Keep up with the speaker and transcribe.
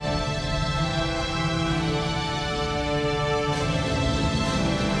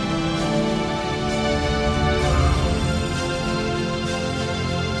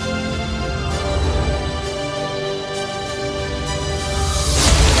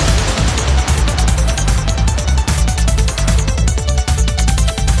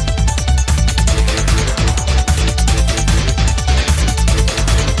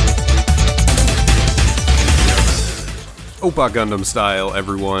Oppa Gundam style,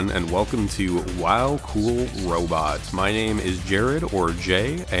 everyone, and welcome to Wow Cool Robot. My name is Jared, or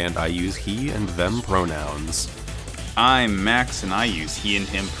Jay, and I use he and them pronouns. I'm Max, and I use he and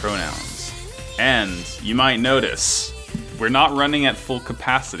him pronouns. And you might notice, we're not running at full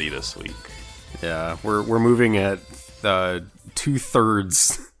capacity this week. Yeah, we're moving at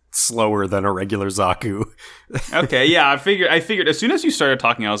 2/3 slower than a regular Zaku. Okay, yeah, I figured as soon as you started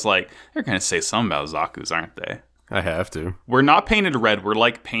talking, I was like, they're gonna say something about Zaku's, aren't they? I have to. We're not painted red, we're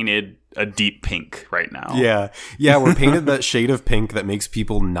like painted a deep pink right now. Yeah, we're painted that shade of pink that makes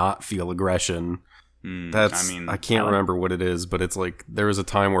people not feel aggression. I can't remember what it is, but it's like there was a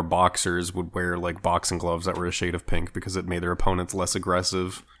time where boxers would wear like boxing gloves that were a shade of pink because it made their opponents less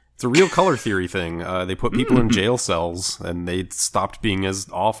aggressive. It's a real color theory thing. They put people in jail cells and they stopped being as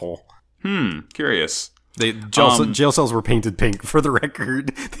awful. Curious. Jail cells were painted pink, for the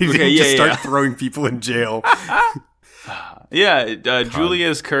record. They didn't start throwing people in jail. Julia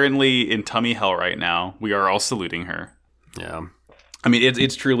is currently in tummy hell right now. We are all saluting her. Yeah. I mean,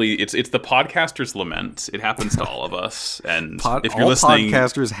 it's truly the podcaster's lament. It happens to all of us. And if you're all listening,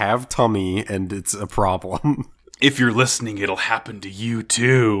 podcasters have tummy, and it's a problem. If you're listening, it'll happen to you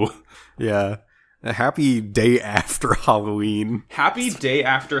too. Yeah. A happy day after Halloween. Happy day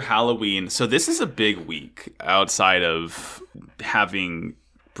after Halloween. So this is a big week outside of having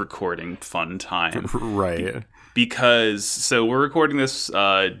recording fun time. Right. So we're recording this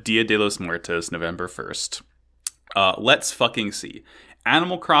Dia de los Muertos, November 1st. Let's fucking see.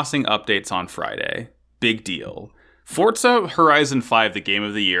 Animal Crossing updates on Friday. Big deal. Forza Horizon 5, the game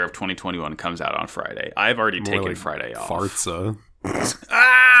of the year of 2021, comes out on Friday. I've already taken like Friday off. Forza.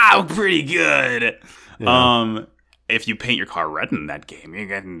 Pretty good. Yeah. If you paint your car red in that game, you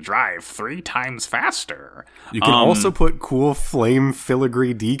can drive 3 times faster. You can also put cool flame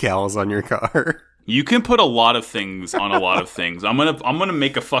filigree decals on your car. You can put a lot of things on a lot of things. I'm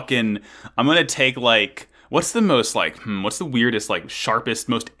gonna take like, what's the weirdest, like, sharpest,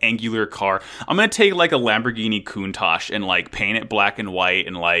 most angular car? I'm gonna take, like, a Lamborghini Countach and, like, paint it black and white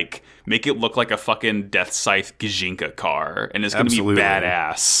and, like, make it look like a fucking Death Scythe Gajinka car. And it's gonna be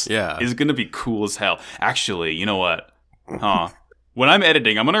badass. Yeah. It's gonna be cool as hell. Actually, you know what? When I'm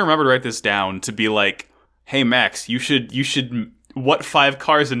editing, I'm gonna remember to write this down to be like, hey, Max, you should, what 5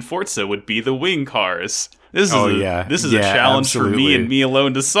 cars in Forza would be the wing cars? This is a challenge absolutely. for me and me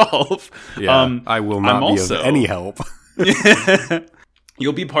alone to solve. Yeah, I will not be of any help.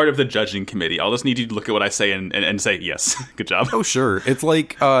 You'll be part of the judging committee. I'll just need you to look at what I say and say, yes, good job. Oh, sure. It's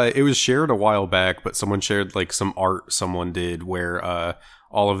like, it was shared a while back, but someone shared like some art someone did where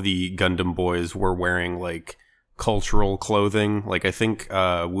all of the Gundam boys were wearing like cultural clothing. Like I think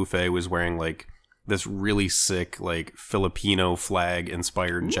Wu Fei was wearing like this really sick like Filipino flag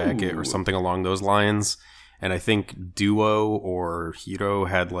inspired jacket or something along those lines. And I think Duo or Hiro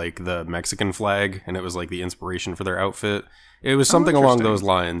had like the Mexican flag, and it was like the inspiration for their outfit. It was something along those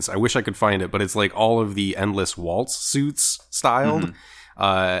lines. I wish I could find it, but it's like all of the Endless Waltz suits styled.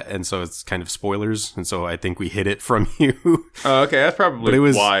 And so it's kind of spoilers. And so I think we hid it from you. Okay, that's probably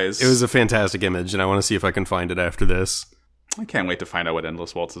wise. It was a fantastic image, and I want to see if I can find it after this. I can't wait to find out what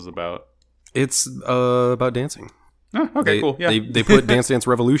Endless Waltz is about. It's about dancing. Oh, okay, cool. Yeah. They put Dance Dance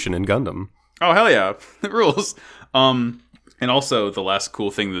Revolution in Gundam. Oh, hell yeah. It rules. And also, the last cool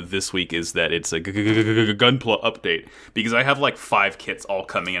thing this week is that it's a Gunpla update, because I have like 5 kits all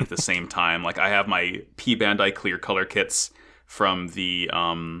coming in at the same time. Like, I have my P Bandai Clear Color kits from the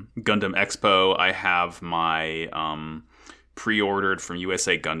Gundam Expo. I have my pre-ordered from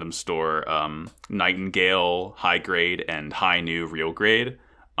USA Gundam Store Nightingale High Grade and High New Real Grade.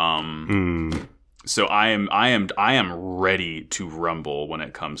 So I am ready to rumble when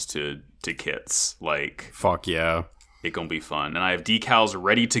it comes to kits. Like, fuck yeah, it's gonna be fun, and I have decals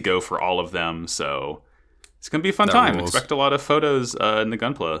ready to go for all of them. So it's gonna be a fun time. Rules. Expect a lot of photos in the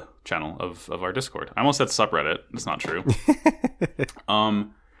Gunpla channel of our Discord. I almost said subreddit. It's not true.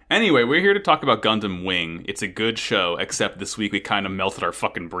 Anyway, we're here to talk about Gundam Wing. It's a good show, except this week we kind of melted our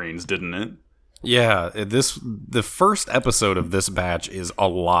fucking brains, didn't it? Yeah, the first episode of this batch is a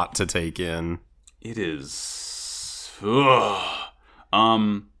lot to take in. It is.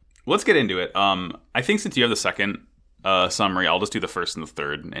 Let's get into it. I think since you have the second summary, I'll just do the first and the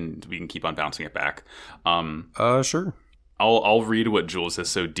third, and we can keep on bouncing it back. Sure. I'll read what Jules has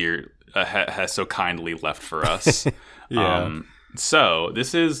so kindly left for us. Yeah. So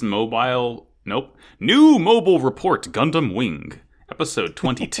this is New Mobile Report Gundam Wing, episode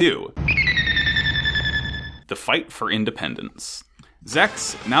 22. The Fight for Independence.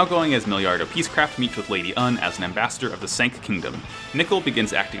 Zex, now going as Milliardo Peacecraft, meets with Lady Une as an ambassador of the Sank Kingdom. Nickel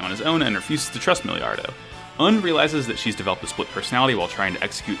begins acting on his own and refuses to trust Milliardo. Un realizes that she's developed a split personality while trying to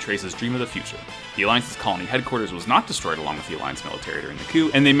execute Trace's dream of the future. The Alliance's colony headquarters was not destroyed along with the Alliance military during the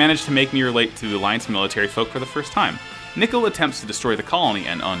coup, and they managed to make me relate to the Alliance military folk for the first time. Nickel attempts to destroy the colony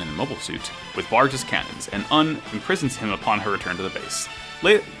and Un in a mobile suit, with Barge as cannons, and Un imprisons him upon her return to the base.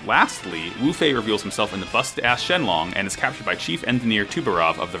 Lastly, Wu Fei reveals himself in the busted-ass Shenlong and is captured by Chief Engineer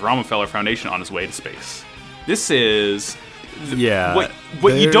Tubarov of the Rockefeller Foundation on his way to space. This is...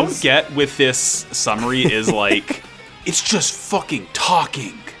 What you don't get with this summary is, like, it's just fucking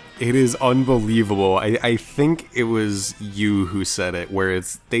talking. It is unbelievable. I think it was you who said it, where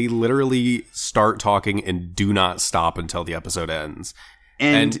they literally start talking and do not stop until the episode ends.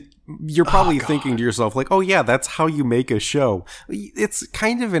 And you're probably thinking to yourself, like, oh yeah, that's how you make a show. It's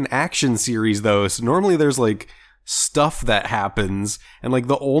kind of an action series, though, so normally there's, like, stuff that happens, and, like,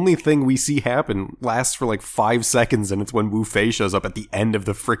 the only thing we see happen lasts for, like, 5 seconds, and it's when Wu Fei shows up at the end of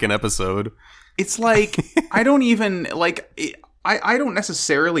the freaking episode. It's like, I don't even, like... I don't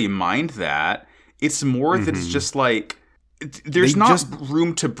necessarily mind that. It's more that it's just like, there's not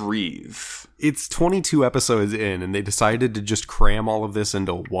room to breathe. It's 22 episodes in, and they decided to just cram all of this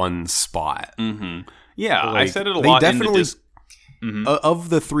into one spot. Mm-hmm. Yeah, like, I said it a lot in the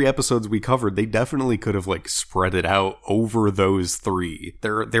of the 3 episodes we covered, they definitely could have, like, spread it out over those 3.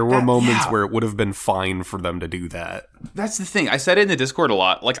 There were moments where it would have been fine for them to do that. That's the thing. I said it in the Discord a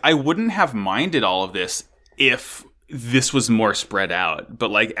lot. Like, I wouldn't have minded all of this if this was more spread out, but,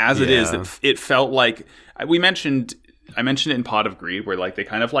 like, as it is, it felt like I mentioned it in Pod of Greed, where, like, they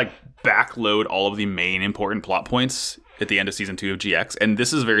kind of, like, backload all of the main important plot points at the end of season 2 of GX, and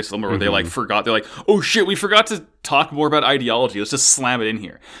this is very similar, where they, like, they're like, oh shit, we forgot to talk more about ideology, let's just slam it in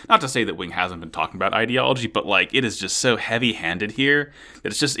here. Not to say that Wing hasn't been talking about ideology, but, like, it is just so heavy-handed here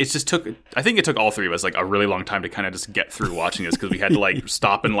that I think it took all 3 of us, like, a really long time to kind of just get through watching this, because we had to, like,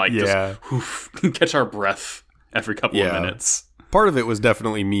 stop and, like, just catch our breath every couple of minutes. Part of it was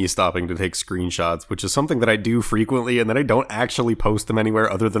definitely me stopping to take screenshots, which is something that I do frequently, and then I don't actually post them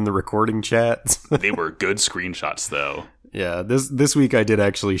anywhere other than the recording chats. They were good screenshots, though. Yeah, this week I did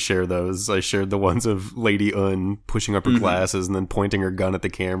actually share those. I shared the ones of Lady Un pushing up her glasses and then pointing her gun at the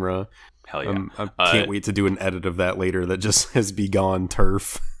camera. Hell yeah. I can't wait to do an edit of that later that just has begone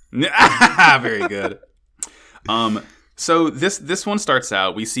turf. Very good. So this one starts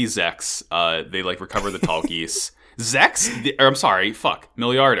out, we see Zex, they, like, recover the tall geese.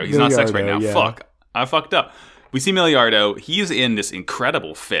 Miliardo. He's not Zex right now. Yeah. Fuck. I fucked up. We see Miliardo. He's in this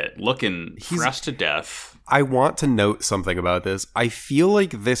incredible fit, looking fresh to death. I want to note something about this. I feel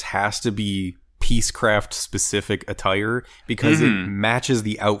like this has to be Peacecraft specific attire because it matches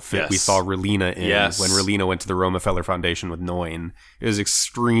the outfit we saw Relina in when Relina went to the Rockefeller Foundation with Noin. It was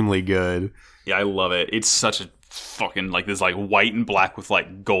extremely good. Yeah, I love it. It's such a fucking, like, this, like, white and black with,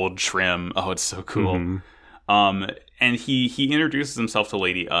 like, gold trim. Oh, it's so cool. And he introduces himself to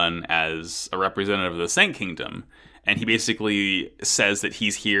Lady Un as a representative of the Sank Kingdom, and he basically says that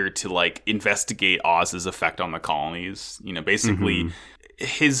he's here to, like, investigate Oz's effect on the colonies. You know, basically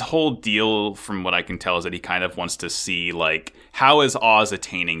his whole deal, from what I can tell, is that he kind of wants to see, like, how is Oz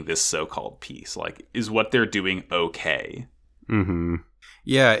attaining this so-called peace? Like, is what they're doing okay?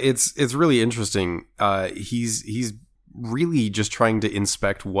 Yeah, it's really interesting. He's really just trying to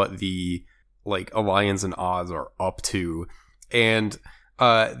inspect what the, like, Alliance and Oz are up to. And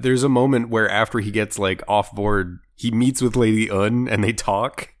there's a moment where after he gets, like, off board, he meets with Lady Un and they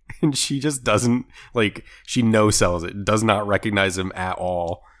talk, and she just doesn't, like, she no-sells it, does not recognize him at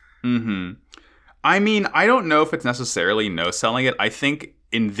all. I mean, I don't know if it's necessarily no-selling it. I think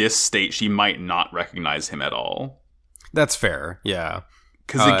in this state she might not recognize him at all. That's fair, yeah.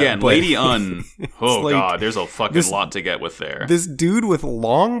 Because, again, Lady Un, like, God, there's a fucking lot to get with there. This dude with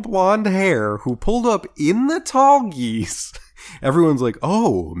long blonde hair who pulled up in the tall geese. Everyone's like,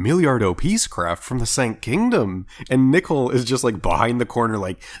 oh, Miliardo Peacecraft from the Sank Kingdom. And Nickel is just, like, behind the corner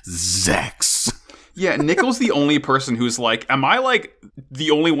like, Zex. Yeah, Nickel's the only person who's like, am I, like,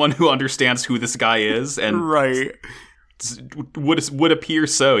 the only one who understands who this guy is? And right. Would appear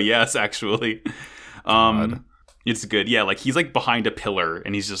so, yes, actually. It's good. Yeah, like, he's, like, behind a pillar,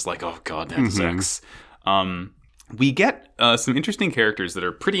 and he's just like, oh, God, that's Zex. We get some interesting characters that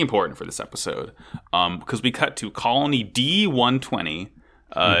are pretty important for this episode, because we cut to Colony D-120.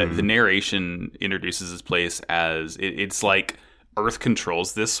 The narration introduces this place as, it's like, Earth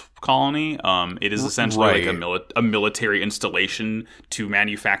controls this colony. It is essentially like a military installation to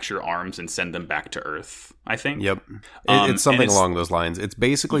manufacture arms and send them back to Earth, I think. Yep. It's something along those lines. It's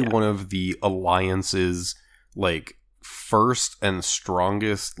basically one of the Alliance's, like, first and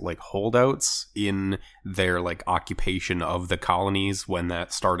strongest, like, holdouts in their, like, occupation of the colonies when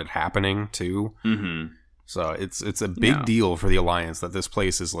that started happening too. So it's a big deal for the Alliance that this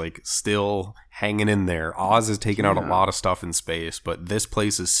place is like still hanging in there. Oz has taken out a lot of stuff in space, but this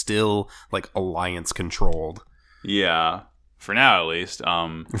place is still like Alliance controlled. Yeah, for now at least.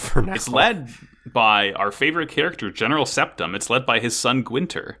 For now. It's led by our favorite character, General Septum. It's led by his son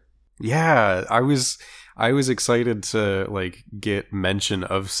Gwynter. Yeah, I was excited to like get mention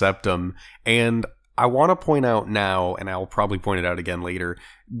of Septum, and I want to point out now, and I'll probably point it out again later.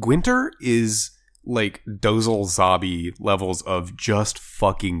 Gwynter is like Dozle Zabi levels of just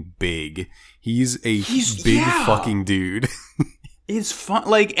fucking big. He's big fucking dude. It's fun,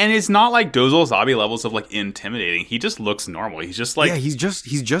 like, and it's not like Dozle Zabi levels of like intimidating. He just looks normal. He's just like he's just a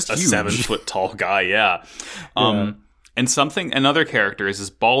huge. 7 foot tall guy. Yeah. And another character is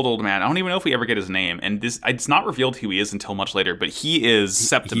this bald old man. I don't even know if we ever get his name. And it's not revealed who he is until much later, but he is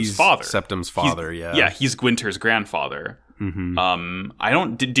Septum's father. Septum's father, yeah. Yeah, he's Gwynter's grandfather.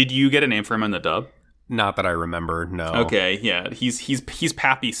 Mm-hmm. Did you get a name for him in the dub? Not that I remember, no. Okay, yeah. He's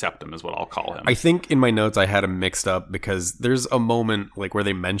Pappy Septum is what I'll call him. I think in my notes I had him mixed up because there's a moment like where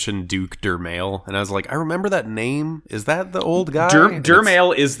they mention Duke Dermail, and I was like, I remember that name. Is that the old guy?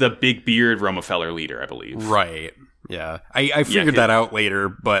 Dermail is the big beard Romefeller leader, I believe. Right. Yeah. I figured that out later,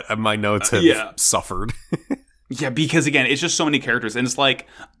 but my notes have suffered. Yeah, because again, it's just so many characters, and it's like,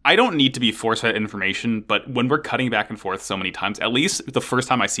 I don't need to be force-fed information, but when we're cutting back and forth so many times, at least the first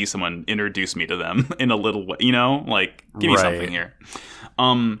time I see someone, introduce me to them in a little way, you know? Like, give me something here.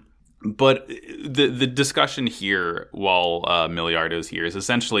 But the discussion here while Miliardo's here is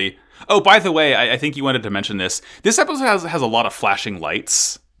essentially... Oh, by the way, I think you wanted to mention this. This episode has a lot of flashing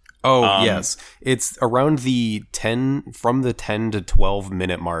lights. Oh, yes. It's around the 10 to 12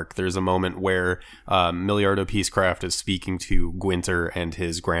 minute mark. There's a moment where Miliardo Peacecraft is speaking to Gwynter and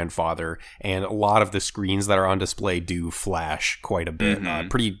his grandfather, and a lot of the screens that are on display do flash quite a bit.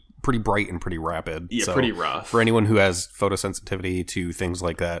 Pretty bright and pretty rapid. Yeah, so pretty rough. For anyone who has photosensitivity to things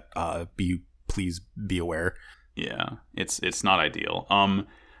like that, please be aware. Yeah, it's not ideal.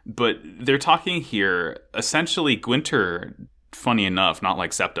 But they're talking here, essentially Gwynter, funny enough, not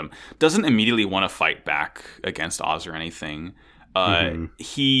like Septum, doesn't immediately want to fight back against Oz or anything.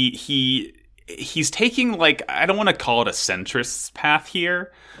 He's taking, like, I don't want to call it a centrist path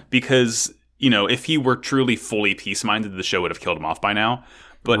here, because, you know, if he were truly fully peace-minded, the show would have killed him off by now.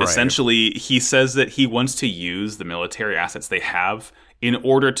 But essentially, he says that he wants to use the military assets they have in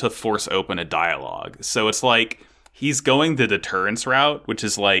order to force open a dialogue. So it's like, he's going the deterrence route, which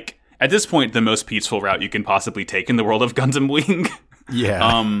is like, at this point, the most peaceful route you can possibly take in the world of Gundam Wing.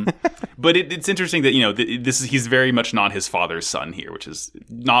 Yeah. But it's interesting that, you know, he's very much not his father's son here, which is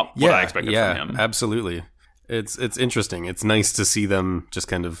not what I expected from him. Absolutely. It's interesting. It's nice to see them just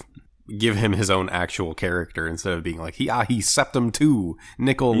kind of give him his own actual character instead of being like, he's Septum 2.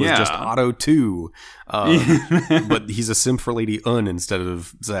 Nickel was just Otto 2. But he's a simp for Lady Un instead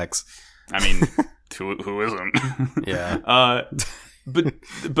of Zex. I mean, who isn't? Yeah. But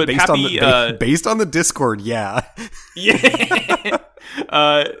based on the Discord, yeah. Yeah.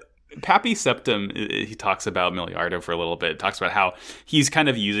 Pappy Septum, he talks about Miliardo for a little bit. Talks about how he's kind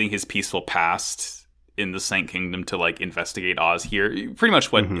of using his peaceful past in the Saint Kingdom to, like, investigate Oz here. Pretty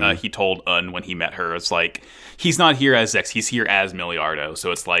much what he told Un when he met her. It's like, he's not here as Zex, he's here as Miliardo.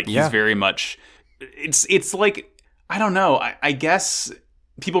 So it's like, he's very much... It's like, I don't know, I guess...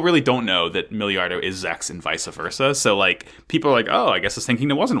 People really don't know that Miliardo is Zex and vice versa. So, like, people are like, oh, I guess the Saint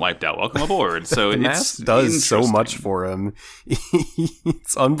Kingdom wasn't wiped out. Welcome aboard. So the mask does so much for him.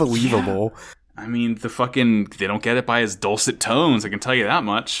 It's unbelievable. Yeah. I mean, they don't get it by his dulcet tones. I can tell you that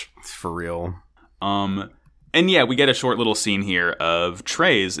much. For real. And yeah, we get a short little scene here of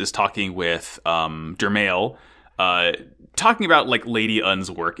Treize is talking with Dermail, talking about, like, Lady Un's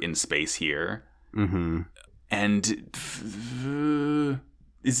work in space here. Mm-hmm. And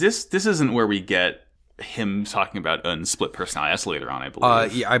this isn't where we get him talking about split personality. That's later on, I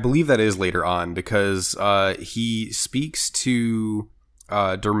believe. Yeah, I believe that is later on, because he speaks to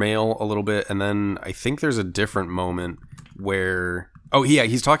Dermail a little bit, and then I think there's a different moment where... Oh, yeah,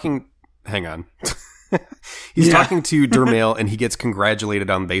 he's talking... Hang on. He's talking to Dermail, and he gets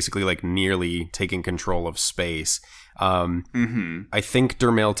congratulated on basically, like, nearly taking control of space. I think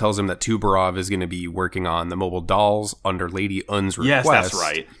Dermail tells him that Tubarov is going to be working on the mobile dolls under Lady Un's request. Yes, that's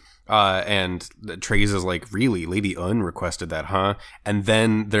right. And Treize is like, really? Lady Un requested that, huh? And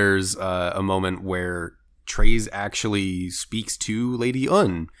then there's a moment where Treize actually speaks to Lady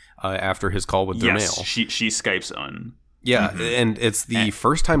Un after his call with Dermail. Yes, she Skypes Un. Yeah, and it's the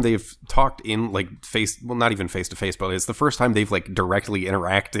first time they've talked in, like, not even face-to-face, but it's the first time they've, like, directly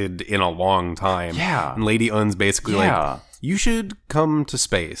interacted in a long time. Yeah. And Lady Un's basically like, you should come to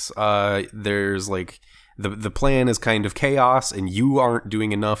space. There's, like, the plan is kind of chaos, and you aren't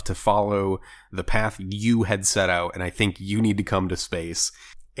doing enough to follow the path you had set out, and I think you need to come to space.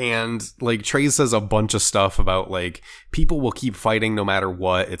 And like Treize says a bunch of stuff about like people will keep fighting no matter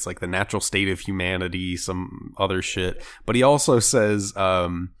what. It's like the natural state of humanity, some other shit. But he also says, I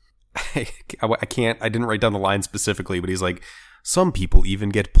didn't write down the line specifically, but he's like, some people even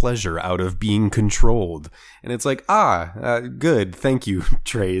get pleasure out of being controlled. And it's like, good. Thank you,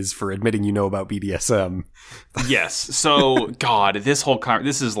 Treize, for admitting you know about BDSM. Yes. So, God, this whole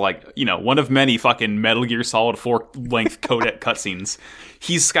this is like, one of many fucking Metal Gear Solid 4-length codec cutscenes.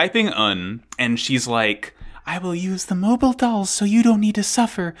 He's Skyping Un, and she's like, I will use the mobile dolls so you don't need to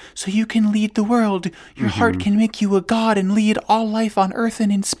suffer, so you can lead the world. Your heart can make you a god and lead all life on Earth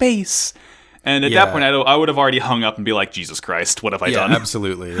and in space. And at that point, I would have already hung up and be like, Jesus Christ, what have I done? Yeah,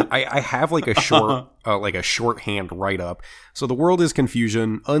 absolutely. I have like a shorthand write-up. So the world is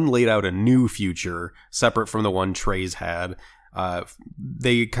confusion. Un laid out a new future, separate from the one Treize had.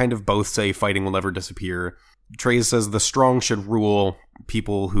 They kind of both say fighting will never disappear. Treize says the strong should rule.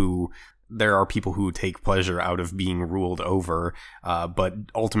 There are people who take pleasure out of being ruled over, but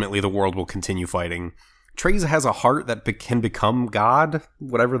ultimately the world will continue fighting. Treize has a heart that can become God,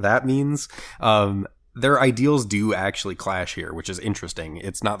 whatever that means. Their ideals do actually clash here, which is interesting.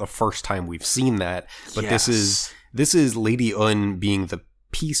 It's not the first time we've seen that, but this is Lady Un being the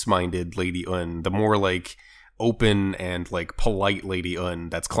peace-minded Lady Un, the more like open and like polite Lady Un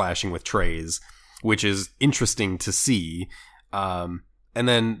that's clashing with Treize, which is interesting to see. And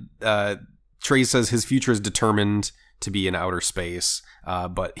then Treize says his future is determined to be in outer space,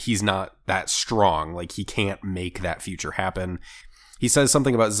 but he's not that strong. Like, he can't make that future happen. He says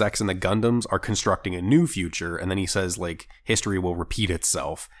something about Zechs and the Gundams are constructing a new future, and then he says, like, history will repeat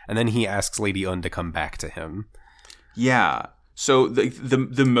itself. And then he asks Lady Un to come back to him. Yeah. So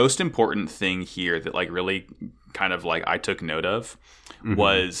the most important thing here that, like, really kind of, like, I took note of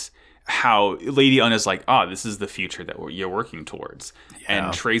was how Lady Un is like, this is the future that you're working towards. Yeah.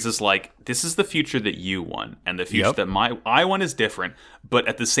 And Treize is like, this is the future that you want. And the future that I want is different. But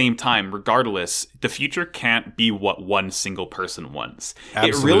at the same time, regardless, the future can't be what one single person wants.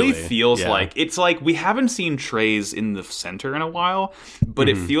 Absolutely. It really feels like, it's like we haven't seen Treize in the center in a while, but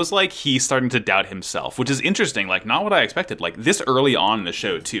it feels like he's starting to doubt himself, which is interesting. Like, not what I expected. Like, this early on in the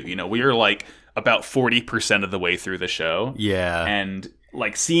show, too. We are like about 40% of the way through the show. Yeah. And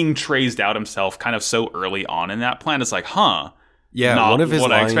like seeing Treize doubt himself kind of so early on in that plan is like, yeah, not one of his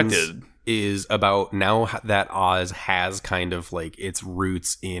what lines I expected. Is about now that Oz has kind of like its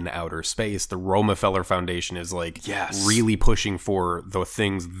roots in outer space. The Romefeller Foundation is like really pushing for the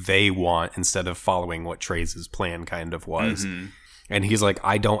things they want instead of following what Treize's plan kind of was. And he's like,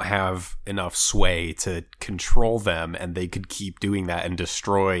 I don't have enough sway to control them, and they could keep doing that and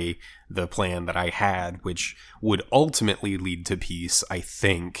destroy the plan that I had, which would ultimately lead to peace, I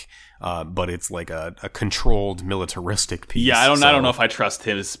think. But it's like a controlled militaristic peace. Yeah, I don't know if I trust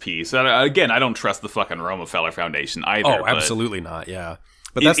his peace. Again, I don't trust the fucking Romefeller Foundation either. Oh, absolutely not. Yeah,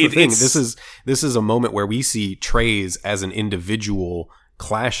 but that's the thing. This is a moment where we see Treize as an individual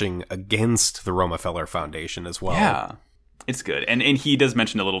clashing against the Romefeller Foundation as well. Yeah. It's good. And he does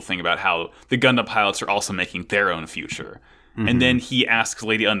mention a little thing about how the Gundam pilots are also making their own future. And then he asks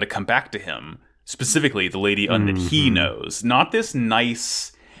Lady Un to come back to him. Specifically, the Lady Un that he knows. Not this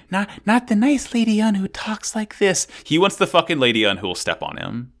nice... Not the nice Lady Un who talks like this. He wants the fucking Lady Un who will step on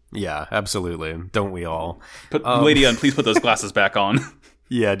him. Yeah, absolutely. Don't we all? Lady Un, please put those glasses back on.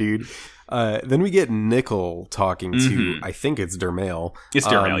 Yeah, dude. Then we get Nickel talking to, I think it's Dermail. It's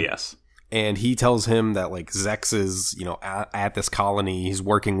Dermail, yes. And he tells him that, like, Zechs is, at this colony. He's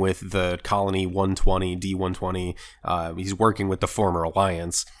working with the colony 120, D120. He's working with the former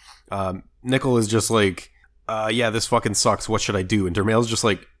alliance. Nickel is just like, this fucking sucks. What should I do? And Dermail's just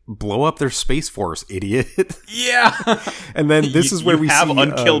like, blow up their space force, idiot. Yeah. And then this is where we have see,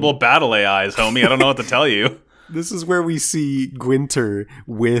 unkillable battle AIs, homie. I don't know what to tell you. This is where we see Gwynter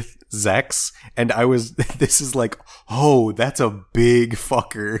with Zechs, and this is like, oh, that's a big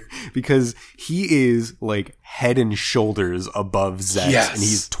fucker, because he is like head and shoulders above Zechs, and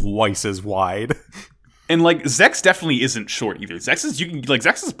he's twice as wide. And like Zechs definitely isn't short either. Zechs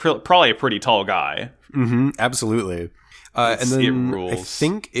is probably a pretty tall guy. Absolutely. And then I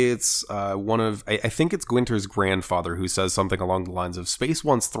think it's I think it's Gwynter's grandfather who says something along the lines of, space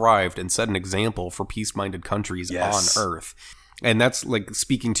once thrived and set an example for peace-minded countries on Earth. And that's like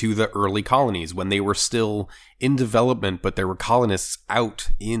speaking to the early colonies when they were still in development, but there were colonists out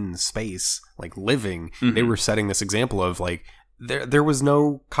in space, like living. They were setting this example of like, there was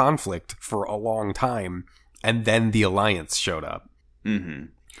no conflict for a long time. And then the Alliance showed up.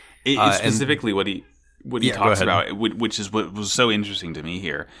 Specifically what he... what he talks about, which is what was so interesting to me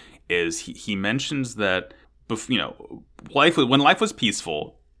here, is he mentions that, you know, when life was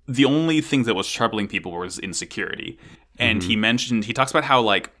peaceful, the only thing that was troubling people was insecurity. And he talks about how,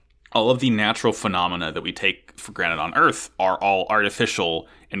 like, all of the natural phenomena that we take for granted on Earth are all artificial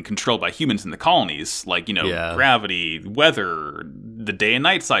and controlled by humans in the colonies. Like, you know, gravity, weather, the day and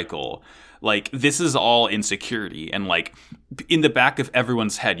night cycle. Like, this is all insecurity. And, like, in the back of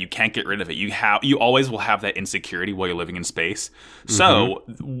everyone's head, you can't get rid of it. You always will have that insecurity while you're living in space. So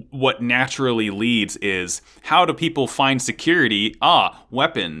what naturally leads is, how do people find security?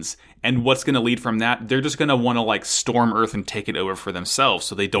 Weapons. And what's going to lead from that? They're just going to want to, like, storm Earth and take it over for themselves,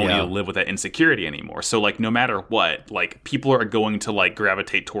 so they don't need to live with that insecurity anymore. So, like, no matter what, like, people are going to, like,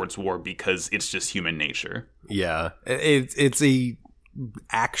 gravitate towards war because it's just human nature. Yeah. It's a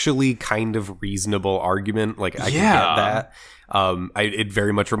actually kind of reasonable argument. Like, I can get that. It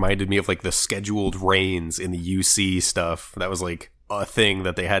very much reminded me of, like, the scheduled rains in the UC stuff. That was, like, a thing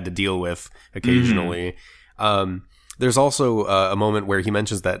that they had to deal with occasionally. There's also a moment where he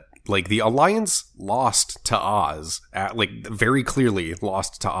mentions that, like, the Alliance lost to Oz, very clearly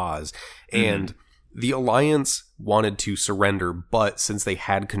lost to Oz. And the Alliance wanted to surrender, but since they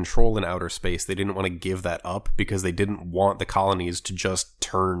had control in outer space, they didn't want to give that up because they didn't want the colonies to just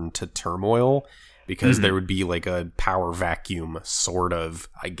turn to turmoil, because there would be, like, a power vacuum, sort of,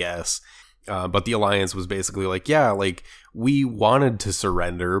 I guess. But the Alliance was basically like, yeah, like, we wanted to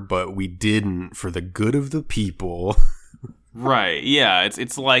surrender, but we didn't for the good of the people. Right, yeah,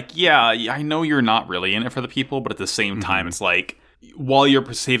 it's like, yeah, I know you're not really in it for the people, but at the same time, it's like, while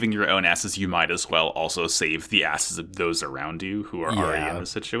you're saving your own asses, you might as well also save the asses of those around you who are already in the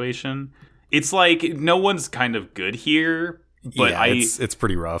situation. It's like, no one's kind of good here, but it's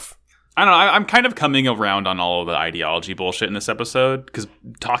pretty rough. I don't know, I'm kind of coming around on all of the ideology bullshit in this episode, because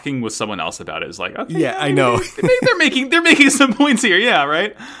talking with someone else about it is like, okay, yeah, I know. they're making some points here, yeah,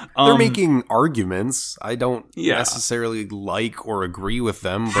 right? They're making arguments. I don't necessarily like or agree with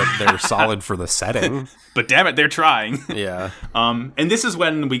them, but they're solid for the setting. But damn it, they're trying. Yeah. And this is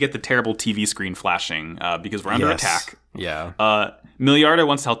when we get the terrible TV screen flashing, because we're under attack. Yeah. Milliardo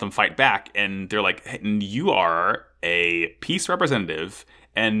wants to help them fight back, and they're like, hey, you are a peace representative.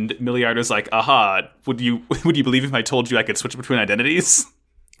 And Milliardo's like, aha, would you believe if I told you I could switch between identities?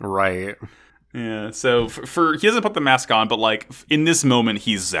 Right. Yeah, so for he doesn't put the mask on, but, like, in this moment,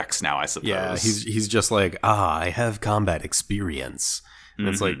 he's Zex now, I suppose. Yeah, he's just like, I have combat experience. And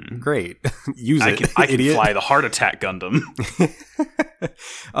it's like, great, use it. I can fly the Heart Attack Gundam.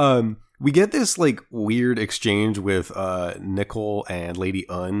 We get this, like, weird exchange with Nickel and Lady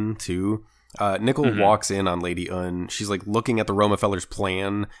Un, too. Nickel walks in on Lady Un. She's, like, looking at the Romefeller's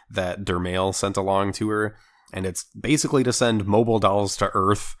plan that Dermail sent along to her, and it's basically to send mobile dolls to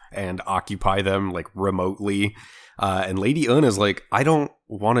Earth and occupy them, like, remotely. And Lady Un is like, I don't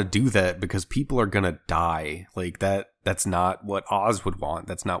want to do that because people are gonna die. Like, that's not what Oz would want.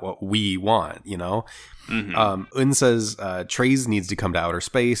 That's not what we want, you know? Un says Treize needs to come to outer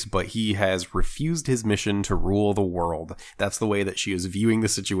space, but he has refused his mission to rule the world. That's the way that she is viewing the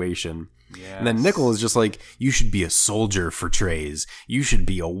situation. Yes. And then Nickel is just like, you should be a soldier for Treize. You should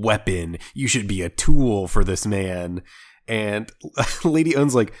be a weapon. You should be a tool for this man. And Lady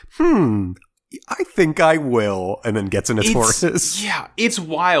Un's like, I think I will, and then gets in its horses. Yeah, it's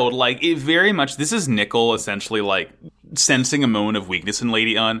wild. Like, it very much, this is Nickel essentially, like, sensing a moment of weakness in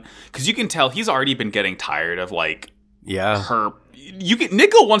Lady Un, because you can tell he's already been getting tired of, like, her.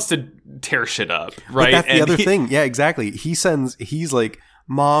 Nickel wants to tear shit up, right? But that's the other thing. Yeah, exactly. He's like,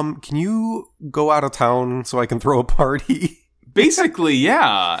 Mom, can you go out of town so I can throw a party? Basically,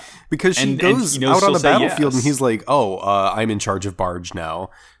 yeah. Because she goes out on the battlefield, and he's like, I'm in charge of Barge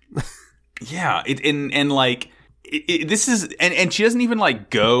now. Yeah, this is, and she doesn't even,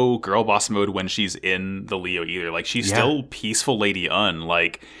 like, go girl boss mode when she's in the Leo either. Like, she's still peaceful Lady Un.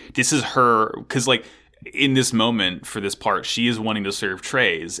 Like, this is her, because, like, in this moment for this part, she is wanting to serve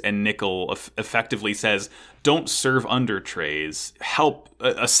Treize, and Nickel effectively says, don't serve under Treize,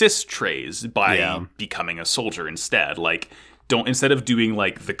 assist Treize by becoming a soldier instead. Like, instead of doing,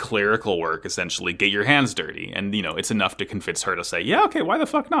 like, the clerical work, essentially, get your hands dirty. And, you know, it's enough to convince her to say, yeah, okay, why the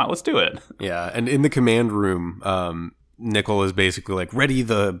fuck not? Let's do it. Yeah, and in the command room, Nickel is basically like, ready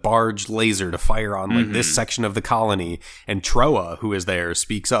the Barge laser to fire on, like, this section of the colony. And Troa, who is there,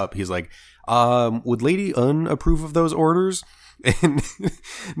 speaks up. He's like, would Lady Un approve of those orders? And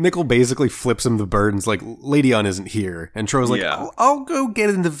Nickel basically flips him the bird and's like, Lady Un isn't here. And Tro's like, I'll go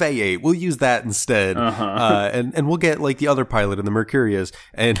get in the V8. We'll use that instead. And we'll get, like, the other pilot in the Mercurius.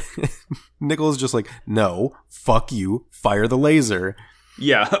 And Nickel's just like, no, fuck you. Fire the laser.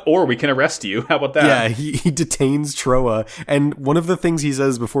 Yeah, or we can arrest you. How about that? Yeah, he detains Troa, and one of the things he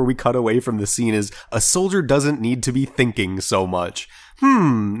says before we cut away from the scene is, a soldier doesn't need to be thinking so much.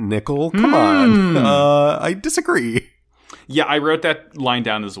 Nickel, come on. I disagree. Yeah, I wrote that line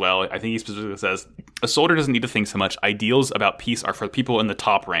down as well. I think he specifically says, a soldier doesn't need to think so much. Ideals about peace are for people in the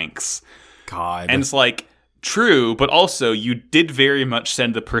top ranks. God. And it's like, true, but also you did very much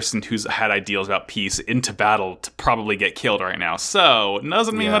send the person who's had ideals about peace into battle to probably get killed right now. So, it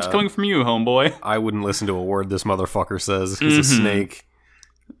doesn't mean much coming from you, homeboy. I wouldn't listen to a word this motherfucker says. He's a snake.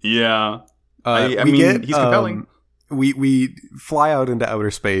 Yeah. I mean, he's compelling. We fly out into outer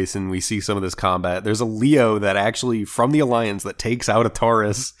space and we see some of this combat. There's a Leo that actually, from the Alliance, that takes out a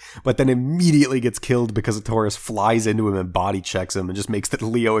Taurus, but then immediately gets killed because a Taurus flies into him and body checks him and just makes the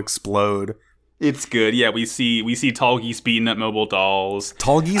Leo explode. It's good. Yeah, we see Tallgeese beating up mobile dolls.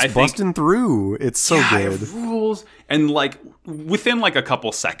 Tallgeese busting through. It's so good. It rules. And like within like a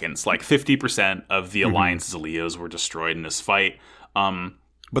couple seconds, like 50% of the Alliance's Leos were destroyed in this fight.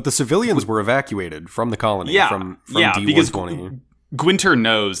 But the civilians were evacuated from the colony. From because D-120. Gwinter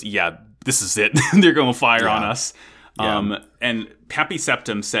knows, this is it. They're going to fire on us. And Pappy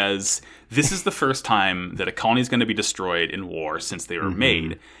Septim says, this is the first time that a colony is going to be destroyed in war since they were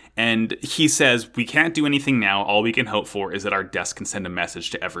made. And he says, we can't do anything now. All we can hope for is that our desk can send a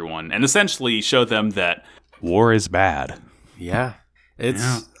message to everyone and essentially show them that war is bad. Yeah.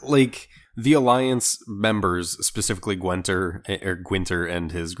 It's like the Alliance members, specifically Gwinter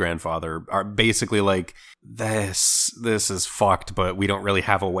and his grandfather, are basically like, this is fucked, but we don't really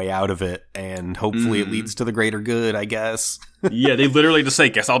have a way out of it. And hopefully it leads to the greater good, I guess. Yeah, they literally just say,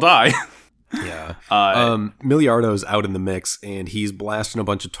 guess I'll die. Yeah. Miliardo's out in the mix and he's blasting a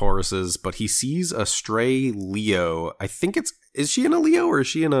bunch of Tauruses, but he sees a stray Leo. I think is she in a Leo or is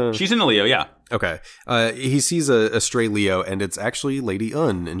she in a... She's in a Leo, yeah. Okay. He sees a stray Leo and it's actually Lady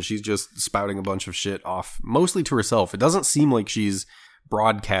Un, and she's just spouting a bunch of shit off, mostly to herself. It doesn't seem like she's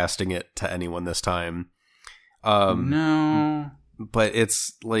broadcasting it to anyone this time. No. But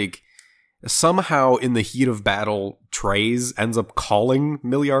it's like... Somehow, in the heat of battle, Treize ends up calling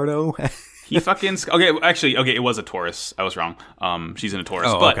Miliardo. He fucking... Okay, it was a Taurus. I was wrong. She's in a Taurus.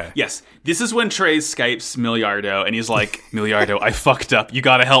 Okay. Yes, this is when Treize Skypes Miliardo, and he's like, Miliardo, I fucked up. You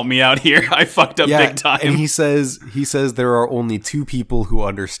gotta help me out here. I fucked up big time. And he says there are only two people who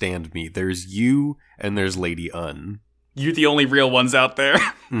understand me. There's you, and there's Lady Un. You're the only real ones out there.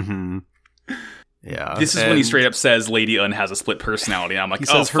 Mm-hmm. Yeah. This is when he straight up says Lady Un has a split personality. And I'm like, he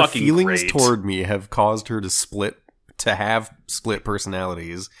says her feelings great. Toward me have caused her to have split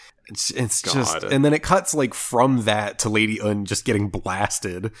personalities. It's just, and then it cuts like from that to Lady Un just getting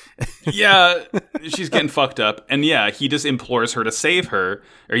blasted. Yeah, she's getting fucked up, and he just implores her to save her.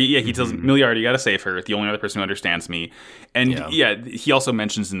 Or he tells Miliardo, you got to save her. The only other person who understands me. And he also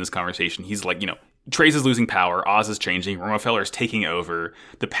mentions in this conversation, he's like, Treize is losing power, Oz is changing, Romefeller is taking over.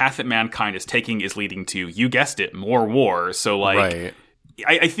 The path that mankind is taking is leading to, you guessed it, more war. So like, right.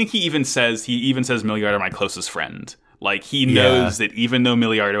 I think he even says Miliardo my closest friend. Like, he knows that even though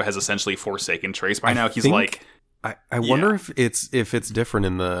Miliardo has essentially forsaken Treize by now, he's like... I wonder if it's different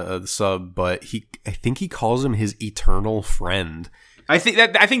in the sub, but I think he calls him his eternal friend. I think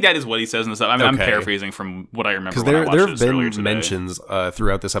that is what he says in the sub. I'm paraphrasing from what I remember when I watched this earlier today. Because there have been mentions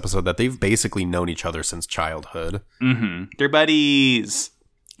throughout this episode that they've basically known each other since childhood. Mm-hmm. They're buddies.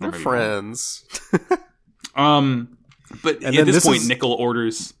 They're friends. But at this point, Nickel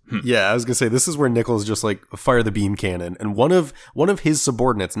orders... Yeah, I was going to say, this is where Nickel's just like, fire the beam cannon. And one of his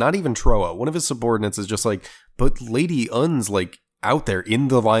subordinates, not even Troa, one of his subordinates is just like, but Lady Un's like out there in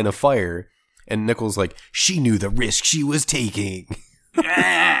the line of fire. And Nickel's like, she knew the risk she was taking.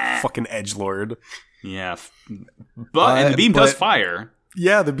 Fucking edgelord. Yeah. And the beam does fire.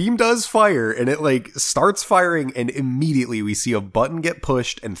 Yeah, the beam does fire, and it like starts firing, and immediately we see a button get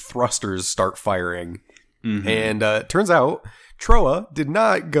pushed and thrusters start firing. Mm-hmm. And turns out Troa did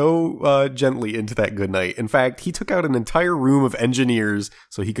not go gently into that good night. In fact, he took out an entire room of engineers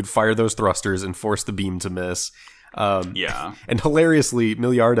so he could fire those thrusters and force the beam to miss. And hilariously,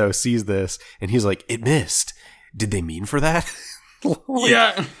 Miliardo sees this and he's like, it missed. Did they mean for that?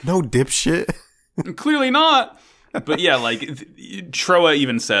 Yeah. No, dipshit. Clearly not. But yeah, like, Troa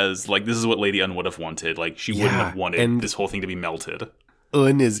even says, like, this is what Lady Un would have wanted. Like, she wouldn't have wanted this whole thing to be melted.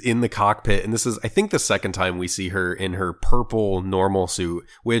 Un is in the cockpit, and this is, I think, the second time we see her in her purple normal suit,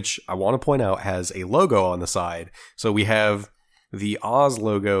 which I want to point out has a logo on the side. So we have the Oz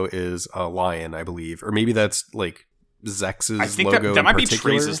logo is a lion, I believe, or maybe that's like Zex's logo. I think that might be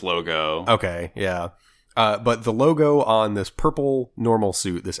Treize's logo. Okay, yeah. But the logo on this purple normal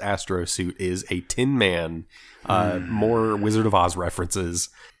suit, this Astro suit, is a Tin Man. More Wizard of Oz references.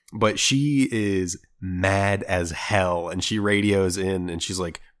 But she is mad as hell, and she radios in, and she's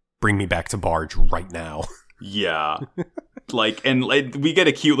like, "Bring me back to Barge right now." Yeah. And we get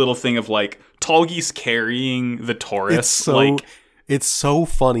a cute little thing of, like, Tallgeese carrying the Taurus. It's so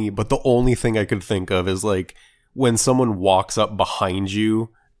funny, but the only thing I could think of is, like, when someone walks up behind you.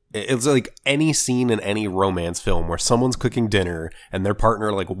 It's like any scene in any romance film where someone's cooking dinner and their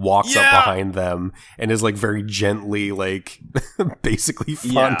partner like walks up behind them and is like very gently like basically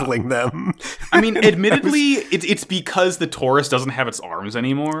fondling them. I mean, admittedly, it's because the Taurus doesn't have its arms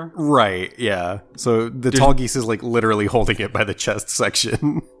anymore. Right, yeah. So the Tallgeese is like literally holding it by the chest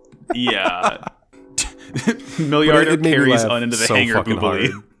section. Yeah. Milliardo carries on into the hangar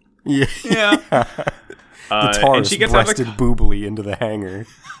boobily. Yeah. The Taurus breasted boobily into the hangar.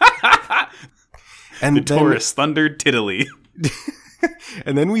 And the Taurus thundered tittily.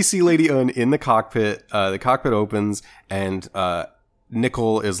 And then we see Lady Un in the cockpit. The cockpit opens, and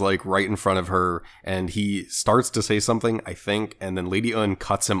Nickel is like right in front of her, and he starts to say something, I think, and then Lady Un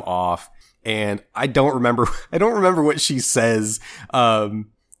cuts him off. And I don't remember what she says.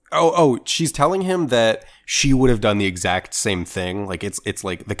 She's telling him that she would have done the exact same thing. Like it's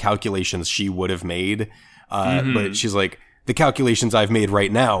like the calculations she would have made. But she's like, the calculations I've made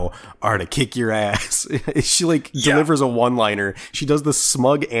right now are to kick your ass. She like delivers a one-liner. She does the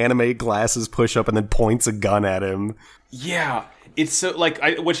smug anime glasses push up and then points a gun at him. Yeah. It's so like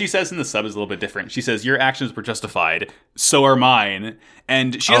what she says in the sub is a little bit different. She says, "Your actions were justified, so are mine."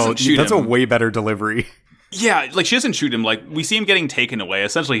 And she doesn't shoot him. That's a way better delivery. Yeah, like she doesn't shoot him. Like we see him getting taken away.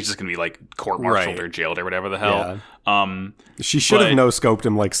 Essentially, he's just gonna be like court-martialed or jailed or whatever the hell. Yeah. She should have no-scoped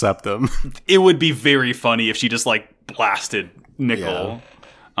him like Septum. It would be very funny if she just like blasted Nickel.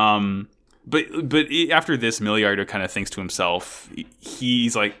 Yeah. But after this, Milliardo kind of thinks to himself.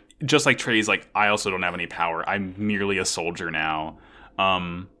 He's like, just like Trey's like, I also don't have any power. I'm merely a soldier now.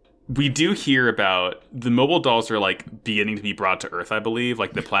 We do hear about the mobile dolls are like beginning to be brought to Earth, I believe.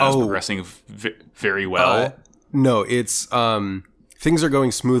 Like the plan is progressing very well. No, it's things are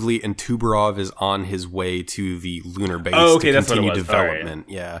going smoothly, and Tubarov is on his way to the lunar base to continue development.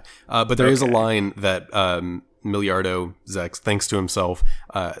 Right. Yeah, but there is a line that Milliardo Zex thinks to himself,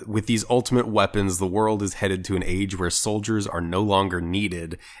 with these ultimate weapons, the world is headed to an age where soldiers are no longer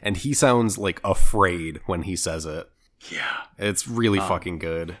needed, and he sounds like afraid when he says it. Yeah. It's really fucking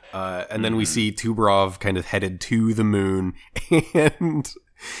good. And then we see Tubarov kind of headed to the moon, and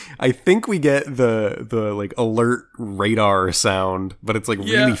I think we get the like alert radar sound, but it's like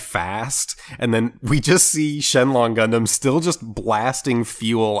really fast. And then we just see Shenlong Gundam still just blasting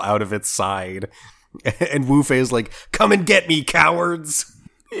fuel out of its side. And Wu Fei is like, "Come and get me, cowards!"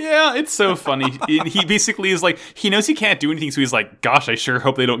 Yeah, it's so funny. He basically is like, he knows he can't do anything, so he's like, "Gosh, I sure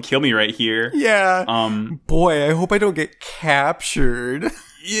hope they don't kill me right here." Yeah. Boy, I hope I don't get captured.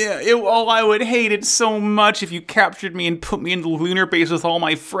 Yeah, I would hate it so much if you captured me and put me in the lunar base with all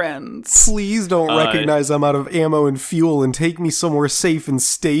my friends. Please don't recognize I'm out of ammo and fuel and take me somewhere safe and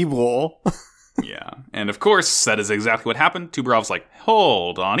stable. Yeah, and of course, that is exactly what happened. Tubarov's like,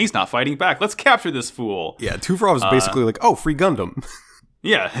 "Hold on, he's not fighting back. Let's capture this fool." Yeah, Tubarov's basically like, "Oh, free Gundam."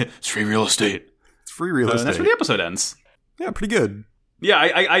 Yeah, it's free real estate. It's free real estate. And that's where the episode ends. Yeah, pretty good. Yeah,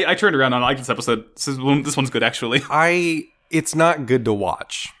 I turned around and I liked this episode. This one's good, actually. It's not good to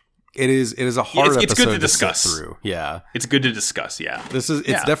watch. It is a hard episode it's good to discuss. Sit through. Yeah. It's good to discuss, yeah. It's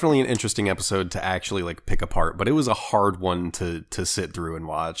definitely an interesting episode to actually like pick apart, but it was a hard one to sit through and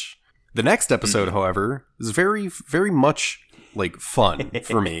watch. The next episode, however, is very, very much like fun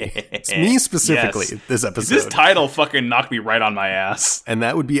for me. It's me specifically, this episode. This title fucking knocked me right on my ass. And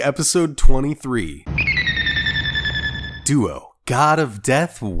that would be episode 23. Duo, God of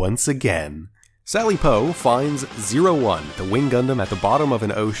Death once again. Sally Poe finds 01, the Wing Gundam, at the bottom of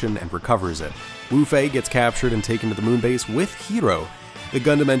an ocean and recovers it. Wu Fei gets captured and taken to the moonbase with Hiro. The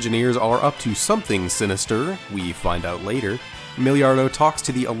Gundam engineers are up to something sinister, we find out later. Milliardo talks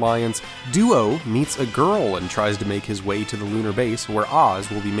to the Alliance. Duo meets a girl and tries to make his way to the lunar base, where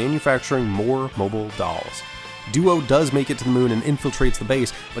Oz will be manufacturing more mobile dolls. Duo does make it to the moon and infiltrates the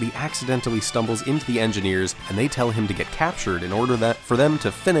base, but he accidentally stumbles into the engineers, and they tell him to get captured in order for them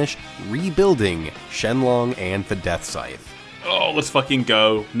to finish rebuilding Shenlong and the Death Scythe. Oh, let's fucking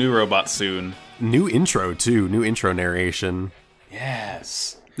go. New robot soon. New intro, too. New intro narration.